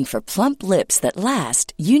you're looking for plump lips that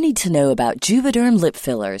last, you need to know about Juvederm lip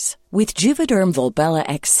fillers. With Juvederm Volbella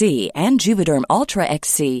XC and Juvederm Ultra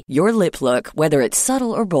XC, your lip look, whether it's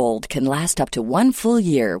subtle or bold, can last up to 1 full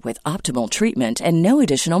year with optimal treatment and no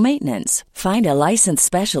additional maintenance. Find a licensed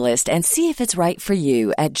specialist and see if it's right for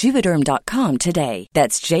you at Juvederm.com today.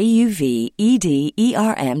 That's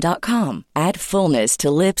JUVEDERM.com. Add fullness to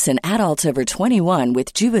lips in adults over 21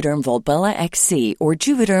 with Juvederm Volbella XC or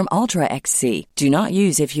Juvederm Ultra XC. Do not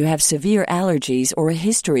use if you have severe allergies or a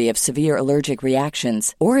history of severe allergic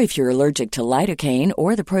reactions, or if you're allergic to lidocaine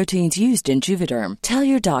or the proteins used in Juvederm. Tell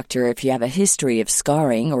your doctor if you have a history of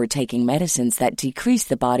scarring or taking medicines that decrease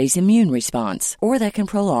the body's immune response or that can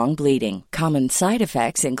prolong bleeding. Common side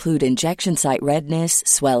effects include injection site redness,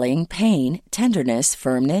 swelling, pain, tenderness,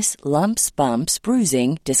 firmness, lumps, bumps,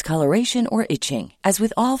 bruising, discoloration, or itching. As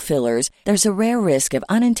with all fillers, there's a rare risk of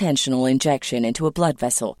unintentional injection into a blood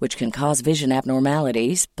vessel, which can cause vision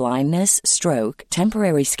abnormalities, blindness, stroke,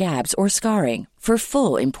 temporary scabs, or scarring. For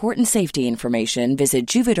full, important safety information, visit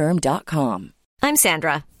Juvederm.com. I'm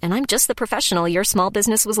Sandra, and I'm just the professional your small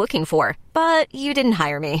business was looking for. But you didn't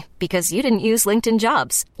hire me because you didn't use LinkedIn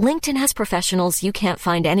Jobs. LinkedIn has professionals you can't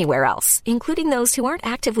find anywhere else, including those who aren't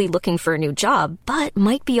actively looking for a new job, but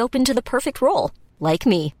might be open to the perfect role, like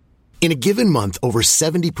me. In a given month, over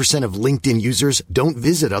 70% of LinkedIn users don't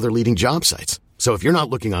visit other leading job sites. So if you're not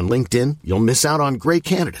looking on LinkedIn, you'll miss out on great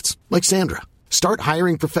candidates like Sandra. Start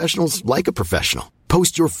hiring professionals like a professional.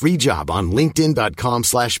 Post your free job on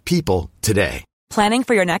linkedin.com/people today. Planning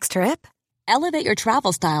for your next trip? Elevate your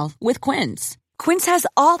travel style with Quince. Quince has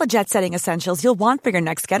all the jet-setting essentials you'll want for your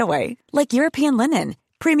next getaway, like European linen,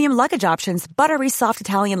 premium luggage options, buttery soft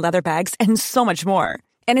Italian leather bags, and so much more.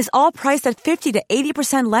 And is all priced at 50 to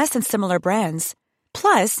 80% less than similar brands.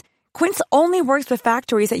 Plus, Quince only works with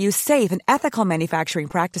factories that use safe and ethical manufacturing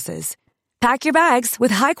practices. Pack your bags with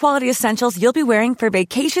high-quality essentials you'll be wearing for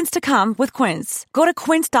vacations to come with Quince. Go to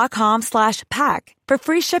quince.com/pack for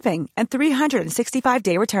free shipping and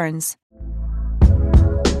 365-day returns.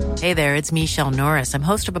 Hey there, it's Michelle Norris. I'm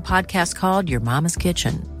host of a podcast called Your Mama's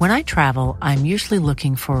Kitchen. When I travel, I'm usually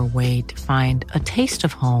looking for a way to find a taste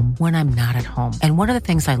of home when I'm not at home. And one of the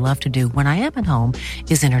things I love to do when I am at home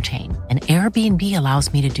is entertain. And Airbnb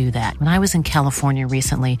allows me to do that. When I was in California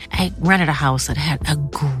recently, I rented a house that had a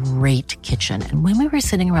great kitchen. And when we were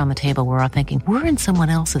sitting around the table, we were all thinking, we're in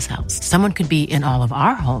someone else's house. Someone could be in all of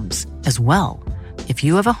our homes as well. If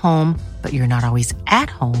you have a home, but you're not always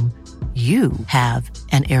at home, you have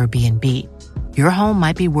an Airbnb. Your home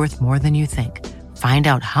might be worth more than you think. Find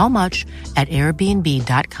out how much at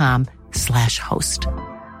airbnb.com/host.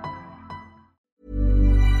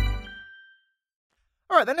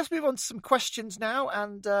 All right, then let's move on to some questions now.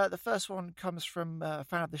 And the first one comes from a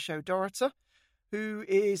fan of the show, Dorota, who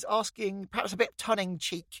is asking, perhaps a bit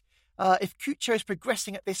tongue-in-cheek, if Cucho is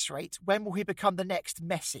progressing at this rate, when will he become the next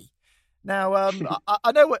Messi? Now,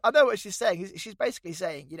 I know what she's saying. She's basically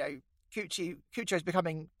saying, you know, Cucho is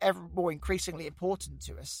becoming ever more increasingly important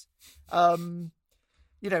to us.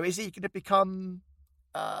 You know, is he going to become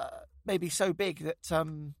maybe so big that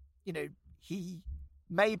you know, he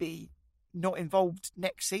may be not involved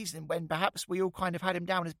next season, when perhaps we all kind of had him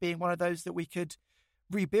down as being one of those that we could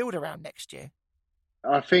rebuild around next year?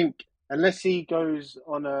 I think unless he goes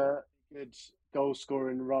on a good goal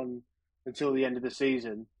scoring run until the end of the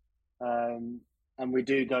season, and we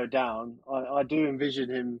do go down, I do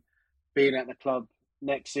envision him being at the club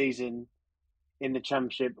next season in the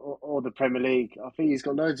Championship or the Premier League. I think he's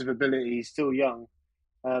got loads of ability. He's still young.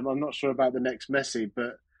 I'm not sure about the next Messi,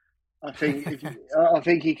 but I think I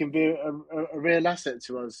think he can be a real asset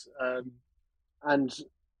to us. And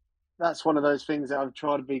that's one of those things that I've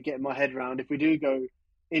tried to be getting my head around. If we do go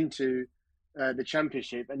into the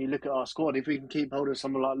Championship and you look at our squad, if we can keep hold of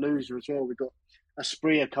someone like Loser as well, we've got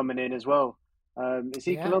Asprilla coming in as well. Is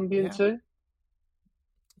he Colombian too?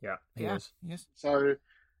 Yeah, he is. Yes. So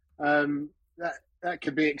that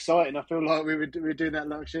could be exciting. I feel like we were doing that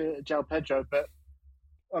like João Pedro, but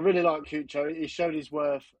I really like Cucho. He showed his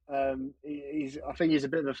worth. I think he's a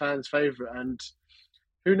bit of a fan's favourite, and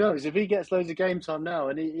who knows if he gets loads of game time now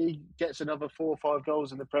and he gets another 4 or 5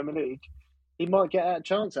 goals in the Premier League, he might get a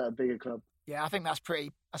chance at a bigger club. Yeah, I think that's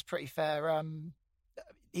pretty fair.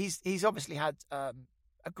 He's obviously had a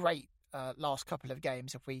great last couple of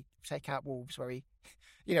games. If we take out Wolves, where he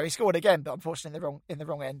scored again, but unfortunately in the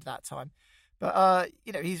wrong end that time. But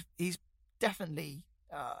he's definitely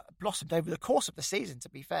blossomed over the course of the season. To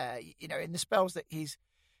be fair, in the spells that he's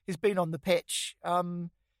been on the pitch,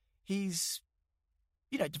 he's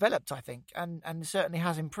developed, I think, and certainly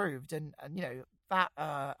has improved. And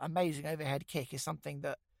that amazing overhead kick is something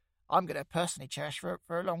that I'm going to personally cherish for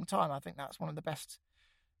a long time. I think that's one of the best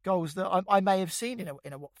goals that I may have seen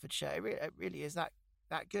in a Watford shirt. It really is that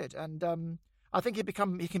good. And I think he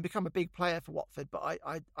can become a big player for Watford, but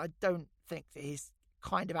I don't think that he's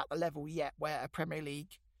kind of at the level yet where a Premier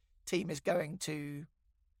League team is going to,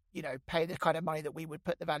 pay the kind of money that we would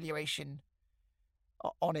put the valuation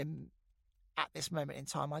on him at this moment in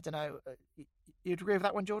time. I don't know. You'd agree with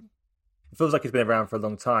that one, Jordan? It feels like he's been around for a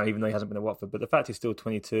long time, even though he hasn't been at Watford. But the fact he's still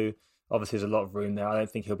 22, obviously there's a lot of room there. I don't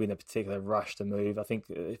think he'll be in a particular rush to move. I think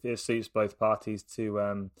it suits both parties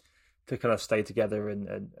to kind of stay together and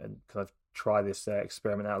kind of try this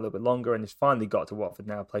experiment out a little bit longer. And he's finally got to Watford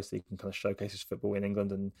now, a place that he can kind of showcase his football in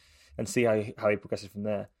England and see how he progresses from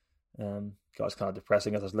there. It's kind of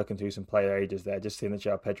depressing as I was looking through some player ages there. Just seeing that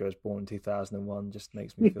João Pedro was born in 2001 just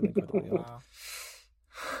makes me feel incredibly old. Wow.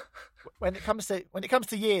 When it comes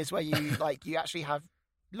to years where you actually have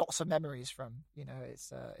lots of memories from,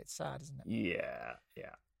 it's sad, isn't it? Yeah.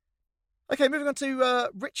 Okay, moving on to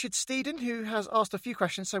Richard Steeden, who has asked a few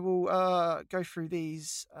questions. So we'll go through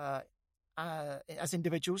these as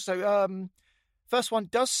individuals. So first one,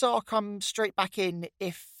 does Sarr come straight back in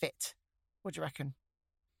if fit? What do you reckon?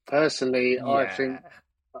 Personally, Yeah.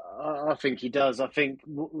 I think he does. I think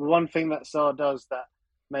one thing that Sarr does that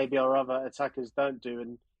maybe our other attackers don't do,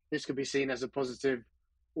 and this could be seen as a positive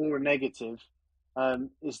or a negative,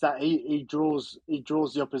 is that he draws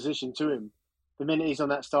the opposition to him. The minute he's on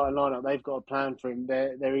that starting lineup, they've got a plan for him.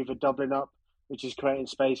 They're either doubling up, which is creating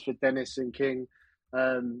space for Dennis and King,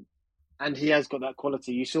 and he has got that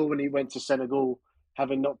quality. You saw when he went to Senegal,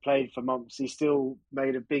 having not played for months, he still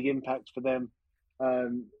made a big impact for them.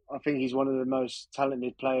 I think he's one of the most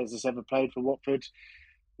talented players that's ever played for Watford.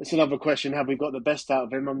 It's another question, have we got the best out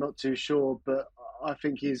of him? I'm not too sure, but I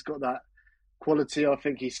think he's got that quality. I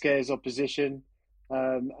think he scares opposition,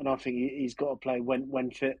 and I think he's got to play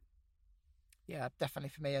when fit. Yeah, definitely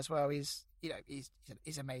for me as well. He's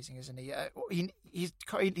amazing, isn't he?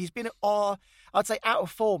 He's been I'd say out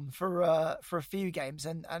of form for a few games,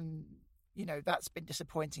 and that's been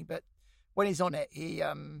disappointing. But when he's on it, he's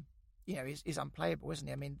unplayable, isn't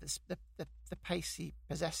he? I mean, the pace he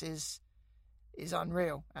possesses is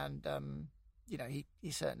unreal, and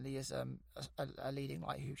he certainly is a leading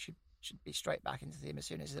light who should be straight back into the team as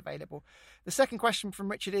soon as he's available. The second question from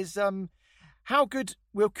Richard is, how good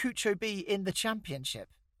will Cucho be in the Championship?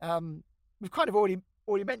 We've kind of already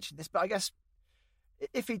mentioned this, but I guess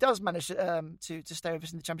if he does manage to stay with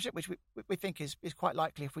us in the Championship, which we think is quite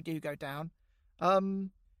likely if we do go down, I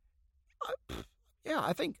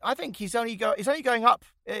think he's only going up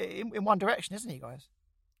in one direction, isn't he, guys?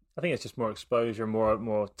 I think it's just more exposure,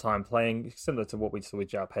 more time playing, similar to what we saw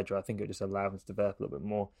with João Pedro. I think it would just allow him to develop a little bit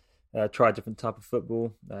more, try a different type of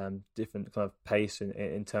football, different kind of pace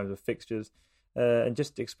in terms of fixtures, and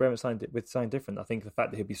just experiment with something different. I think the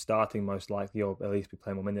fact that he'll be starting most likely, or at least be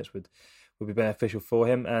playing more minutes, would be beneficial for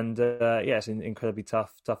him. And it's an incredibly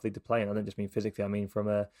tough league to play in. I don't just mean physically; I mean from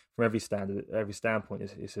every standpoint.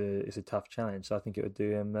 It's a tough challenge. So I think it would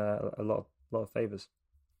do him a lot of favours.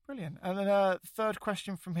 Brilliant. And then third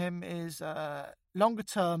question from him is, longer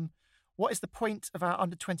term, what is the point of our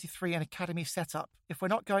under-23 and academy setup? If we're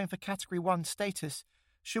not going for Category 1 status,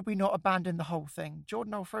 should we not abandon the whole thing?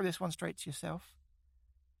 Jordan, I'll throw this one straight to yourself.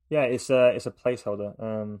 Yeah, it's a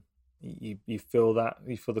placeholder. You feel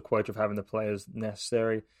the quota of having the players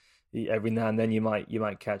necessary. Every now and then you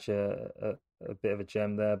might catch a bit of a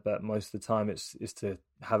gem there, but most of the time it's to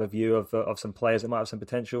have a view of some players that might have some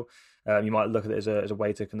potential. You might look at it as a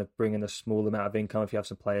way to kind of bring in a small amount of income if you have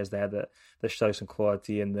some players there that show some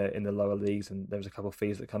quality in the lower leagues, and there's a couple of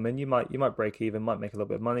fees that come in. You might break even, might make a little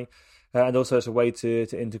bit of money, and also it's a way to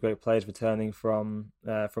integrate players returning from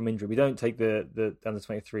injury. We don't take the under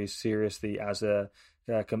 23s seriously as a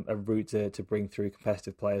route to bring through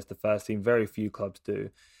competitive players to first team. Very few clubs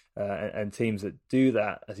do. And teams that do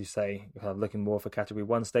that, as you say, are looking more for Category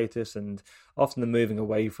 1 status, and often are moving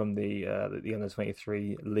away from the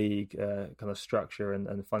under-23 league kind of structure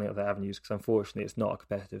and finding other avenues, because unfortunately it's not a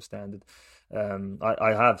competitive standard.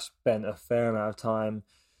 I have spent a fair amount of time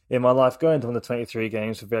in my life going to under-23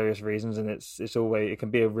 games for various reasons, and it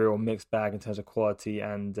can be a real mixed bag in terms of quality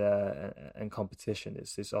and competition.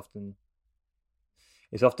 It's often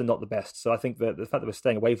not the best. So I think that the fact that we're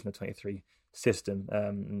staying away from the 23 system,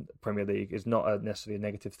 Premier League, is not necessarily a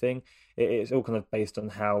negative thing. It's all kind of based on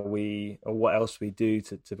how what else we do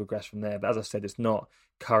to progress from there. But as I said, it's not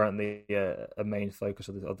currently a main focus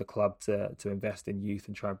of the club to invest in youth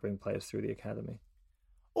and try and bring players through the academy.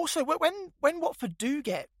 Also, when Watford do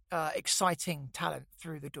get exciting talent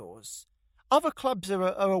through the doors, other clubs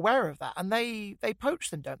are aware of that, and they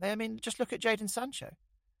poach them, don't they? I mean, just look at Jadon Sancho.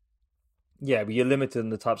 Yeah, but you're limited in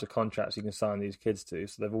the types of contracts you can sign these kids to,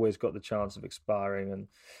 so they've always got the chance of expiring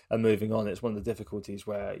and moving on. It's one of the difficulties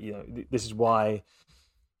where, this is why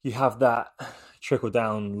you have that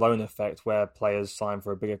trickle-down loan effect where players sign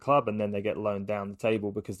for a bigger club and then they get loaned down the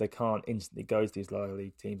table because they can't instantly go to these lower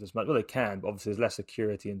league teams as much. Well, they can, but obviously there's less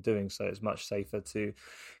security in doing so. It's much safer to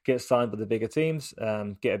get signed by the bigger teams,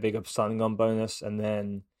 get a bigger signing-on bonus, and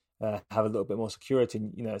then have a little bit more security.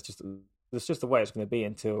 It's just the way it's going to be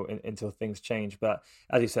until things change. But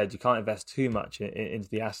as you said, you can't invest too much into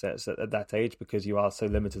the assets at that age because you are so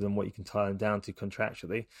limited on what you can tie them down to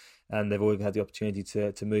contractually. And they've always had the opportunity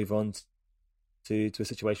to move on to a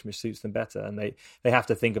situation which suits them better. And they have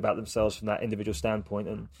to think about themselves from that individual standpoint.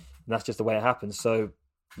 And that's just the way it happens. So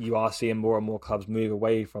you are seeing more and more clubs move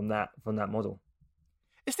away from that model.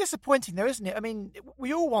 It's disappointing though, isn't it? I mean,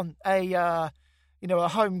 we all want a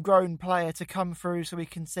homegrown player to come through so we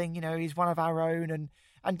can sing, he's one of our own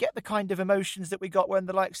and get the kind of emotions that we got when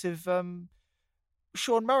the likes of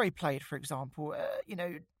Sean Murray played, for example,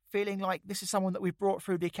 feeling like this is someone that we've brought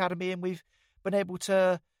through the academy and we've been able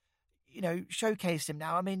to, showcase him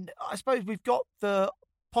now. I mean, I suppose we've got the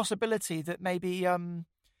possibility that maybe Joseph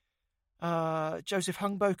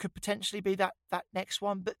Hungbo could potentially be that next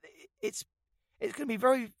one, but it's going to be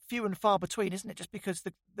very few and far between, isn't it? Just because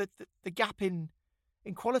the gap in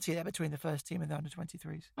quality there between the first team and the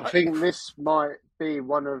under-23s. I think this might be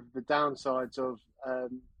one of the downsides of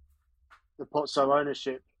the Pozzo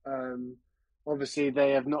ownership. Obviously, they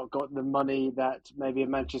have not got the money that maybe a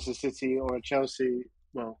Manchester City or a Chelsea,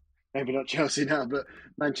 well, maybe not Chelsea now, but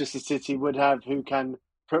Manchester City would have, who can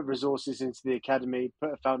put resources into the academy,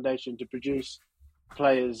 put a foundation to produce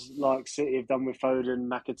players like City have done with Foden,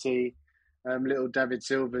 McAtee, little David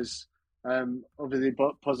Silvers. Obviously,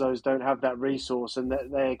 Pozzos don't have that resource, and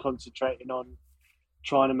they're concentrating on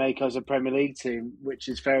trying to make us a Premier League team, which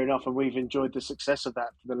is fair enough, and we've enjoyed the success of that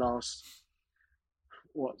for the last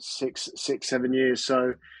 6-7 years.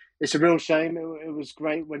 So it's a real shame. It was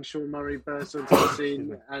great when Sean Murray burst onto the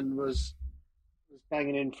scene and was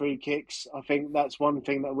banging in free kicks. I think that's one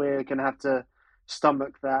thing that we're going to have to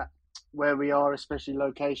stomach, that where we are, especially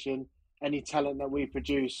location, any talent that we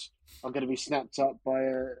produce are going to be snapped up by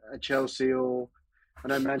a Chelsea, or I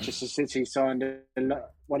know Manchester City signed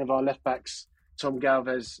one of our left backs, Tom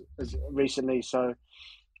Galvez, recently. So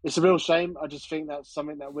it's a real shame. I just think that's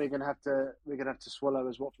something that we're going to have to swallow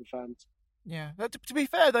as Watford fans. Yeah. To be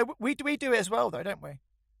fair though, we do it as well though, don't we?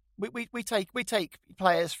 We take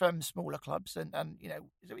players from smaller clubs, and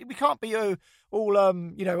we can't be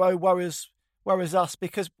woe is us,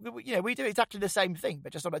 because we do exactly the same thing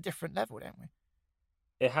but just on a different level, don't we?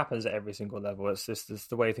 It happens at every single level. It's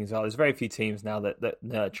the way things are. There's very few teams now that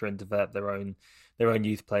nurture and develop their own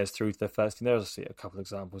youth players through to their first team. There's a couple of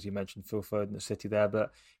examples. You mentioned Phil Foden at City there,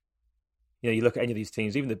 but you look at any of these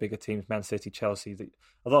teams, even the bigger teams, Man City, Chelsea.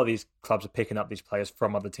 A lot of these clubs are picking up these players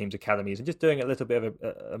from other teams' academies and just doing it a little bit of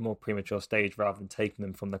a more premature stage rather than taking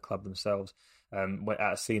them from the club themselves at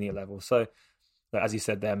a senior level. So, as you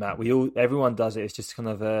said there, Matt, everyone does it. It's just kind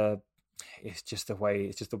of it's just the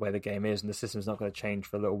way the game is, and the system's not going to change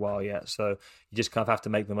for a little while yet. So you just kind of have to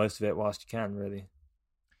make the most of it whilst you can, really.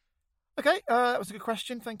 Okay, that was a good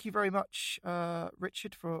question. Thank you very much,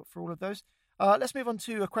 Richard, for all of those. Let's move on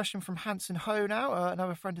to a question from Hanson Ho now,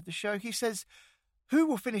 another friend of the show. He says, who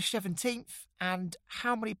will finish 17th and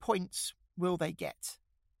how many points will they get?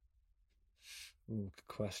 Ooh, good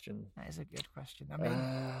question. That is a good question. I mean,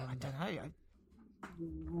 I don't know.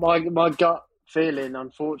 My gut feeling,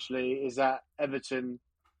 unfortunately, is that Everton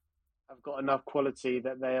have got enough quality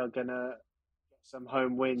that they are going to get some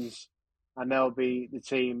home wins and they'll be the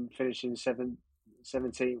team finishing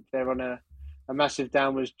 17th. They're on a massive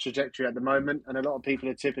downwards trajectory at the moment and a lot of people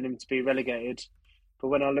are tipping them to be relegated. But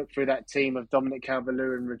when I look through that team of Dominic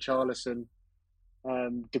Calvert-Lewin, Richarlison,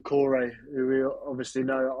 Decore, who we obviously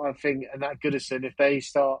know, I think, and that Goodison, if they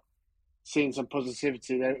start seeing some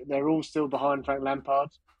positivity, they're all still behind Frank Lampard.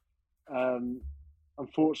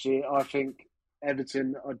 Unfortunately, I think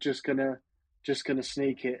Everton are just gonna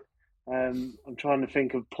sneak it. I'm trying to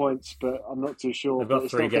think of points, but I'm not too sure. They've got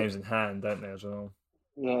 3 games in hand, don't they, as well?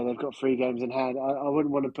 Yeah, they've got 3 games in hand. I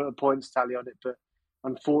wouldn't want to put a points tally on it, but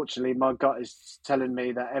unfortunately, my gut is telling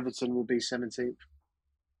me that Everton will be 17th.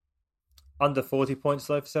 Under 40 points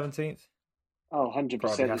though for 17th? Oh,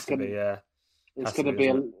 100%. It's going to be, yeah. It's going to be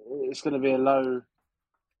a low.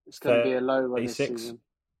 It's going to be a low one this season.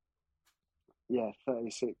 Yeah,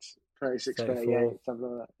 36, 38,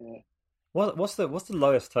 something like that. Yeah. What's the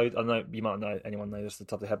lowest total? I know you might know anyone knows off the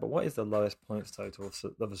top of their head, but what is the lowest points total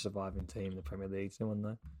of a surviving team in the Premier League? Does anyone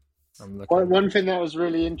know? One thing that was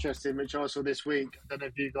really interesting, which I saw this week, I don't know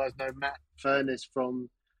if you guys know Matt Furness from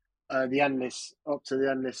the Analyst, up to the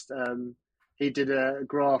Analyst. He did a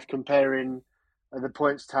graph comparing the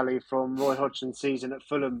points tally from Roy Hodgson's season at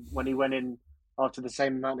Fulham when he went in after the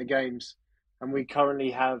same amount of games, and we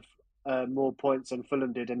currently have more points than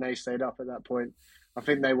Fulham did, and they stayed up at that point. I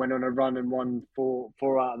think they went on a run and won four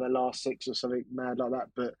out of their last 6 or something mad like that.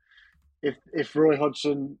 But if Roy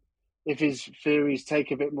Hodgson, if his theories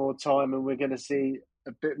take a bit more time and we're going to see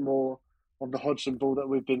a bit more of the Hodgson ball that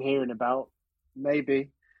we've been hearing about,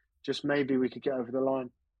 maybe, just maybe, we could get over the line.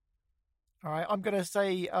 All right, I'm going to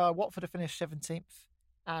say Watford have finished 17th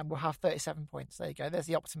and we'll have 37 points. There you go. There's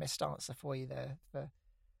the optimist answer for you there. For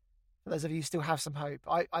those of you who still have some hope.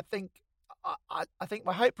 I think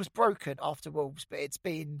my hope was broken after Wolves, but it's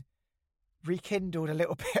been rekindled a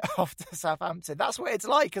little bit after Southampton. That's what it's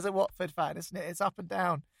like as a Watford fan, isn't it? It's up and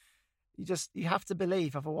down. You have to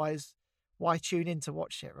believe, otherwise, why tune in to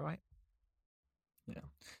watch it, right? Yeah.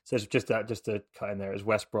 So it's just to cut in there, it was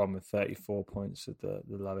West Brom with 34 points at the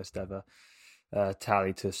lowest ever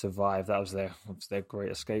tally to survive. That was their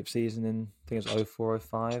great escape season in, I think it was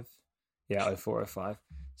 04-05. Yeah, 04-05.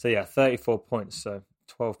 So yeah, 34 points, so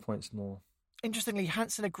 12 points more. Interestingly,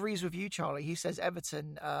 Hansen agrees with you, Charlie. He says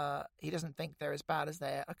Everton, he doesn't think they're as bad as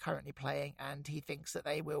they are currently playing, and he thinks that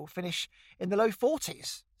they will finish in the low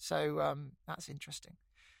 40s. So that's interesting.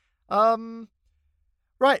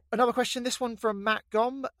 Right, another question. This one from Matt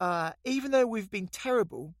Gom. Even though we've been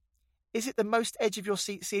terrible, is it the most edge of your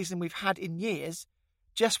seat season we've had in years?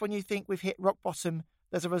 Just when you think we've hit rock bottom,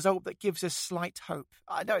 there's a result that gives us slight hope.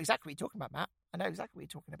 I know exactly what you're talking about, Matt. I know exactly what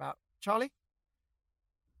you're talking about. Charlie?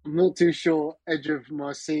 I'm not too sure edge of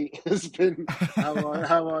my seat has been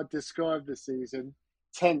how I describe the season.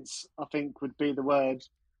 Tense, I think, would be the word.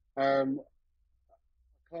 I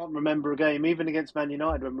can't remember a game, even against Man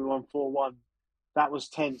United when we won 4-1. That was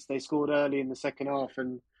tense. They scored early in the second half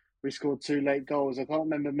and we scored 2 late goals. I can't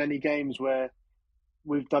remember many games where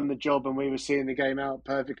we've done the job and we were seeing the game out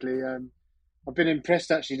perfectly. I've been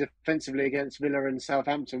impressed actually defensively against Villa and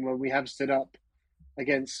Southampton when we have stood up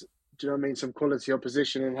against, do you know what I mean, some quality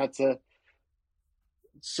opposition and had to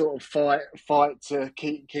sort of fight to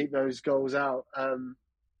keep those goals out. I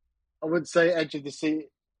would say edge of the seat.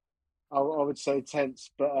 I would say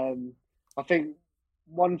tense, but I think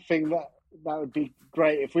one thing that would be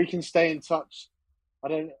great if we can stay in touch.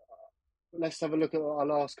 Let's have a look at our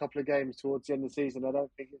last couple of games towards the end of the season. I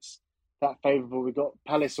don't think it's that favourable. We've got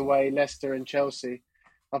Palace away, Leicester and Chelsea.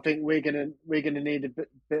 I think we're gonna need a bit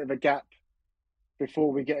of a gap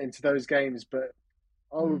before we get into those games. But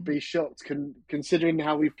I would be shocked, considering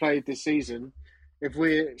how we've played this season, if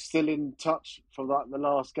we're still in touch for the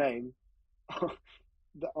last game.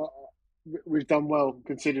 We've done well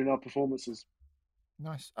considering our performances.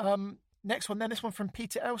 Nice. Next one then. This one from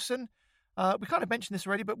Peter Elson. We kind of mentioned this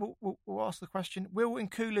already, but we'll ask the question: will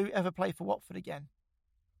Nkulu ever play for Watford again?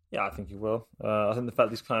 Yeah, I think he will. I think the fact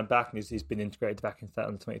that he's coming back and he's been integrated back into that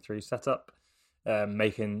under 23 setup,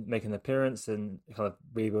 making an appearance and kind of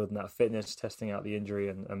rebuilding that fitness, testing out the injury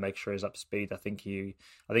and make sure he's up to speed. I think he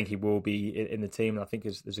will be in the team. And I think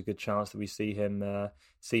there's a good chance that we see him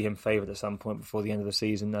favoured at some point before the end of the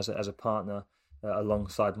season as a partner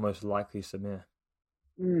alongside most likely Samir.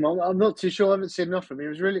 I'm not too sure. I haven't seen enough of him.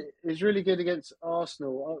 He was really good against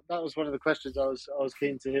Arsenal. That was one of the questions I was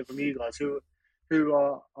keen to hear from you guys. Who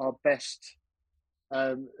are our best?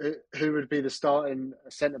 Who would be the starting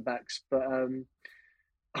centre backs? But I'm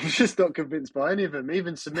just not convinced by any of them.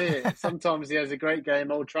 Even Samir, sometimes he has a great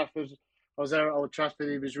game. Old Trafford, I was there at Old Trafford.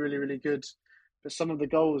 He was really, really good. But some of the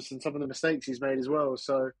goals and some of the mistakes he's made as well.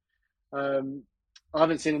 So um, I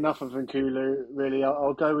haven't seen enough of Nkulu, really.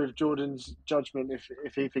 I'll go with Jordan's judgment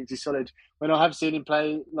if he thinks he's solid. When I have seen him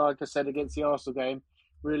play, like I said, against the Arsenal game,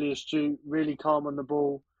 really astute, really calm on the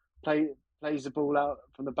ball, plays the ball out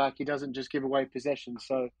from the back. He doesn't just give away possession.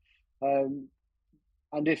 So, and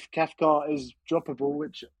if Cathcart is droppable,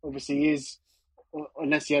 which obviously he is,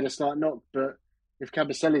 unless he had a slight knock, but if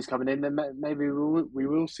Cabaselli's coming in, then maybe we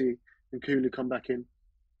will see Nkulu come back in.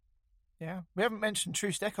 Yeah, we haven't mentioned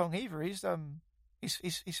Truce Dekong either. He's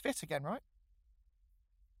fit again, right?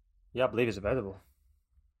 Yeah, I believe he's available.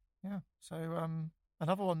 Yeah, so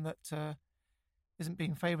another one that isn't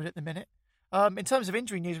being favoured at the minute. In terms of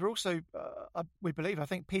injury news, we're also we believe I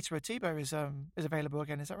think Peter Otibo is available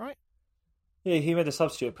again. Is that right? Yeah, he made a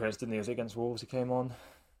substitute appearance, didn't he? It was against Wolves. He came on.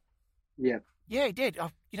 Yeah, he did.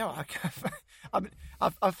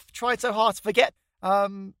 I've tried so hard to forget.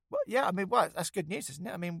 Yeah, I mean, well, that's good news, isn't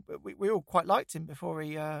it? I mean, we all quite liked him before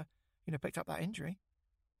he picked up that injury.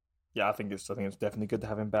 Yeah, I think it's definitely good to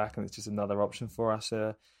have him back, and it's just another option for us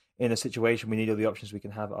in a situation we need all the options we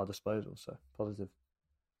can have at our disposal. So positive.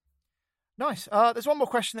 Nice. There's one more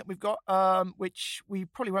question that we've got, which we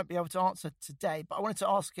probably won't be able to answer today, but I wanted to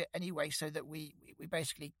ask it anyway so that we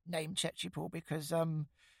basically name Chetchipol because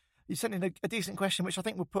you sent in a decent question, which I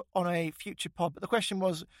think we'll put on a future pod. But the question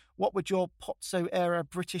was, what would your Pozzo-era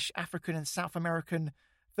British, African and South American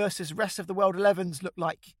versus rest of the world 11s look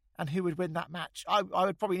like? And who would win that match? I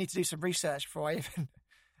would probably need to do some research before I even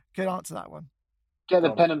could answer that one. Get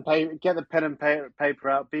the pen and paper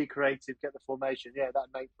out, be creative, get the formation. Yeah,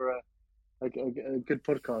 that'd make for a good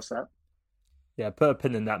podcast, that. Yeah, put a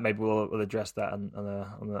pin in that. Maybe we'll address that on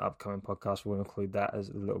the upcoming podcast. We'll include that as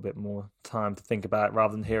a little bit more time to think about it,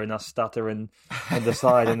 rather than hearing us stutter and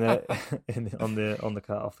decide on the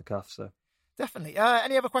off the cuff. So definitely.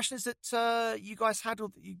 Any other questions that you guys had, or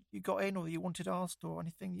that you got in, or that you wanted asked, or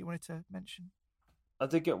anything you wanted to mention? I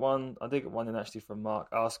did get one in actually from Mark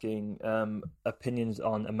asking opinions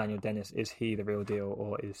on Emmanuel Dennis. Is he the real deal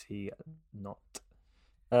or is he not?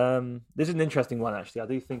 This is an interesting one actually. I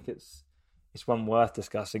do think it's one worth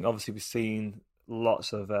discussing. Obviously, we've seen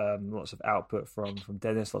lots of output from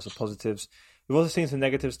Dennis, lots of positives. We've also seen some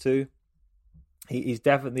negatives too. He's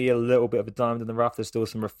definitely a little bit of a diamond in the rough. There's still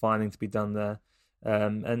some refining to be done there,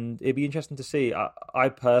 and it'd be interesting to see. I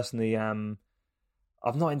personally am.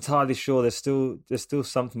 I'm not entirely sure. There's still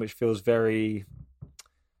something which feels very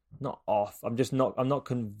not off. I'm not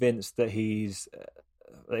convinced that he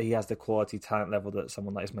has the quality talent level that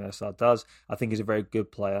someone like Ismail Assar does. I think he's a very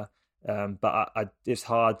good player. But it's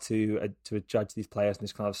hard to judge these players in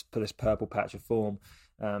this purple patch of form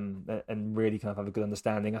and really kind of have a good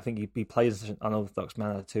understanding. I think he plays in such an unorthodox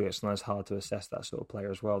manner too. It's sometimes hard to assess that sort of player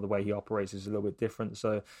as well. The way he operates is a little bit different.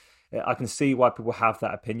 So I can see why people have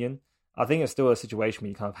that opinion. I think it's still a situation where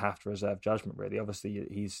you kind of have to reserve judgment, really. Obviously,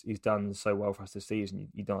 he's done so well for us this season.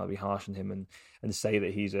 You don't want to be harsh on him and say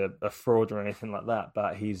that he's a fraud or anything like that.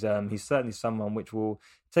 But he's certainly someone which will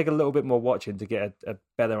take a little bit more watching to get a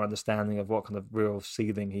better understanding of what kind of real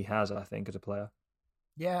ceiling he has, I think, as a player.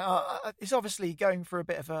 Yeah, he's obviously going for a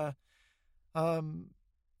bit of a,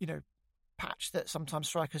 patch that sometimes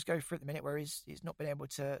strikers go through at the minute, where he's not been able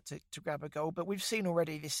to grab a goal. But we've seen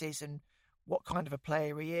already this season what kind of a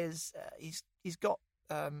player he is. He's got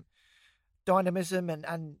dynamism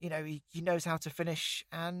and he knows how to finish,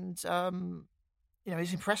 and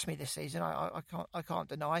he's impressed me this season. I can't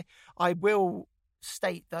deny. I will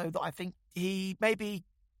state though that I think he maybe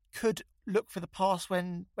could look for the pass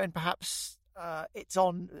when perhaps it's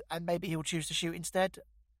on, and maybe he'll choose to shoot instead.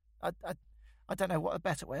 I don't know what a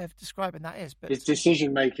better way of describing that is, but his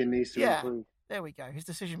decision making needs to improve. There we go. His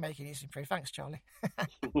decision making needs to improve. Thanks, Charlie.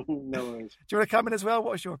 No worries. Do you want to come in as well?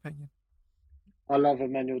 What was your opinion? I love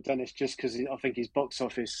Emmanuel Dennis just because I think he's box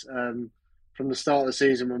office. From the start of the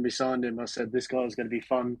season when we signed him, I said this guy is going to be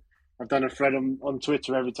fun. I've done a thread on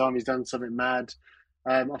Twitter every time he's done something mad.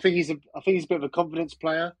 I think he's a bit of a confidence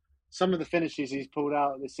player. Some of the finishes he's pulled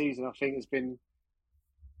out this season, I think, has been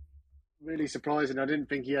really surprising. I didn't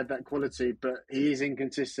think he had that quality, but he is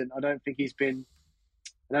inconsistent. I don't think he's been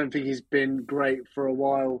great for a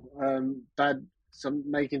while.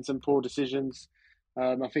 Making some poor decisions.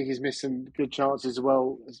 I think he's missed some good chances as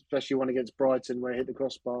well, especially one against Brighton where he hit the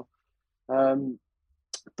crossbar.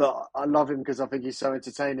 but I love him because I think he's so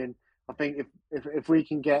entertaining. I think if we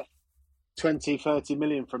can get 20, 30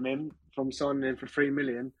 million from him, from signing him for 3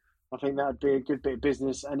 million, I think that would be a good bit of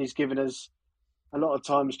business. And he's given us a lot of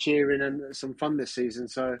times cheering and some fun this season.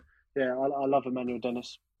 So, yeah, I love Emmanuel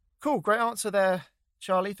Dennis. Cool. Great answer there,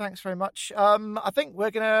 Charlie. Thanks very much. I think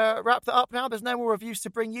we're going to wrap that up now. There's no more reviews to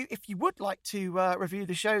bring you. If you would like to review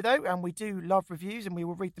the show, though, and we do love reviews and we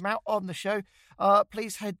will read them out on the show,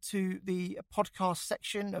 please head to the podcast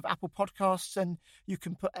section of Apple Podcasts and you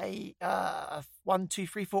can put a 1, 2,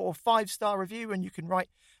 3, 4 or 5-star review, and you can write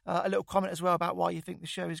a little comment as well about why you think the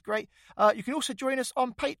show is great. You can also join us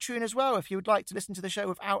on Patreon as well if you would like to listen to the show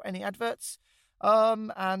without any adverts.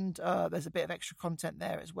 And there's a bit of extra content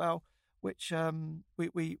there as well, which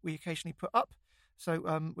we occasionally put up.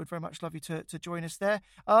 So we'd very much love you to join us there.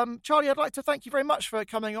 Charlie, I'd like to thank you very much for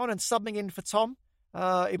coming on and subbing in for Tom.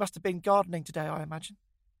 He must have been gardening today, I imagine.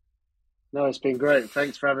 No, it's been great.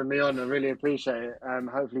 Thanks for having me on. I really appreciate it.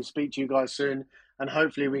 Hopefully speak to you guys soon, and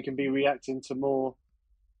hopefully we can be reacting to more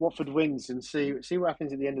Watford wins and see what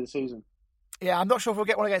happens at the end of the season. Yeah, I'm not sure if we'll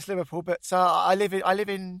get one against Liverpool, but I live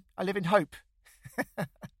in hope.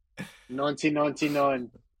 1999.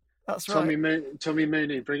 That's right. Tommy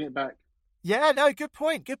Mooney, bring it back. Yeah, no, good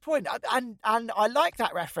point. And I like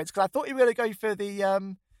that reference because I thought you were going to go for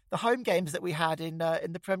the home games that we had in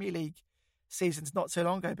the Premier League seasons not so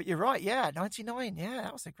long ago. But you're right. Yeah, 99. Yeah,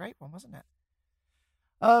 that was a great one, wasn't it?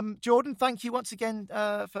 Jordan, thank you once again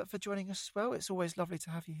for joining us as well. It's always lovely to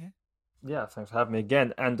have you here. Yeah, thanks for having me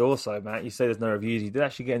again. And also, Matt, you say there's no reviews. You did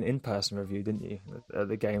actually get an in-person review, didn't you, at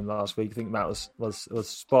the game last week? I think Matt was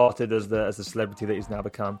spotted as the celebrity that he's now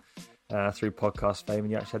become through podcast fame,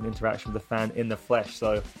 and you actually had an interaction with the fan in the flesh.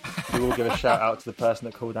 So we will give a shout out to the person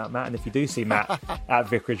that called out Matt. And if you do see Matt at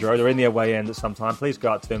Vicarage Road or in the away end at some time, please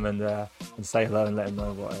go out to him and say hello and let him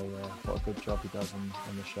know what a good job he does on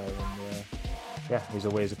the show. And yeah, he's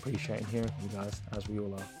always appreciating hearing from you guys, as we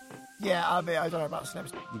all are. Yeah, I mean, I don't know about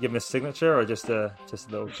celebs. You give him a signature or just a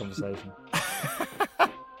little conversation?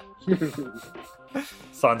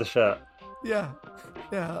 Sign the shirt. Yeah,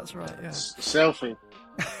 that's right. Yeah. Selfie.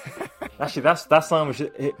 Actually, that's something we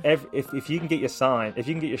should. If you can get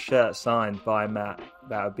your shirt signed by Matt,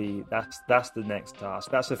 that's the next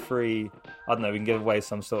task. That's a free. I don't know. We can give away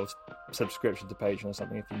some sort of subscription to Patreon or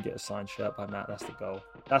something if you can get a signed shirt by Matt. That's the goal.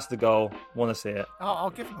 That's the goal. Want to see it?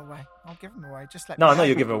 I'll give them away. Just let. No, I know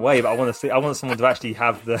you're giving away, but I want to see. I want someone to actually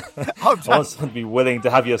have the. I want someone to be willing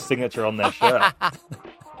to have your signature on their shirt. I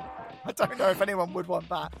don't know if anyone would want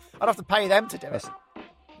that. I'd have to pay them to do it.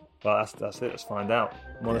 Well, that's it. Let's find out.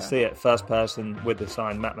 I want to see it. First person with the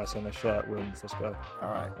signed Matt Messi on their shirt wins. Let's go. All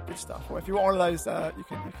right, good stuff. Well, if you want one of those, you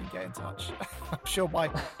can get in touch. I'm sure my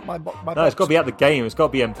no, it's got to be at the game. It's got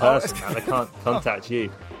to be in person. Man. They can't contact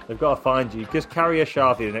you. They've got to find you. Just carry a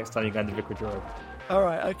Sharpie the next time you go into Vicarage Road. All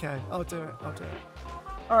right, okay, I'll do it.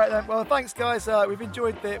 All right then. Well, thanks guys. We've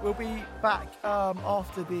enjoyed it. We'll be back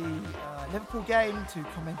after the Liverpool game to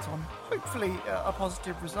comment on hopefully a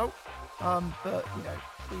positive result. But you know.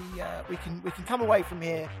 We can come away from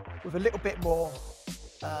here with a little bit more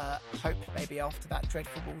hope maybe after that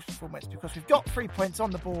dreadful Wolves performance, because we've got 3 points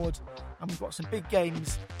on the board and we've got some big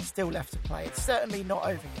games still left to play. It's certainly not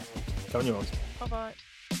over yet. Go on yours. Bye-bye.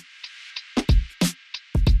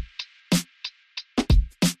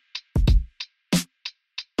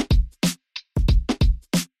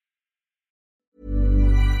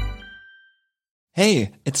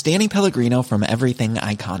 Hey, it's Danny Pellegrino from Everything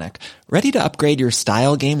Iconic. Ready to upgrade your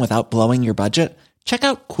style game without blowing your budget? Check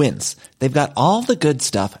out Quince. They've got all the good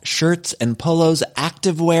stuff, shirts and polos,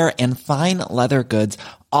 activewear, and fine leather goods,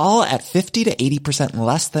 all at 50 to 80%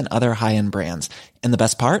 less than other high-end brands. And the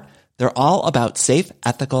best part? They're all about safe,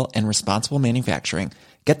 ethical, and responsible manufacturing.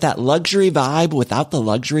 Get that luxury vibe without the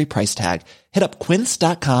luxury price tag. Hit up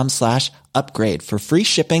quince.com/upgrade for free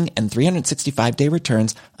shipping and 365-day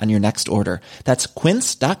returns on your next order. That's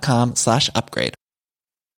quince.com/upgrade.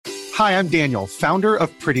 Hi, I'm Daniel, founder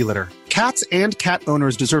of Pretty Litter. Cats and cat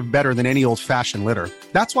owners deserve better than any old-fashioned litter.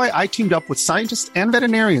 That's why I teamed up with scientists and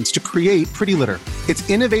veterinarians to create Pretty Litter. Its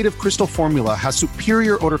innovative crystal formula has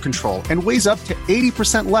superior odor control and weighs up to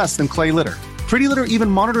 80% less than clay litter. Pretty Litter even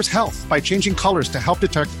monitors health by changing colors to help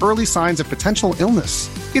detect early signs of potential illness.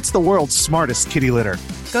 It's the world's smartest kitty litter.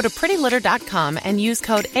 Go to prettylitter.com and use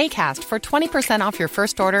code ACAST for 20% off your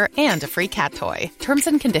first order and a free cat toy. Terms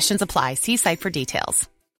and conditions apply. See site for details.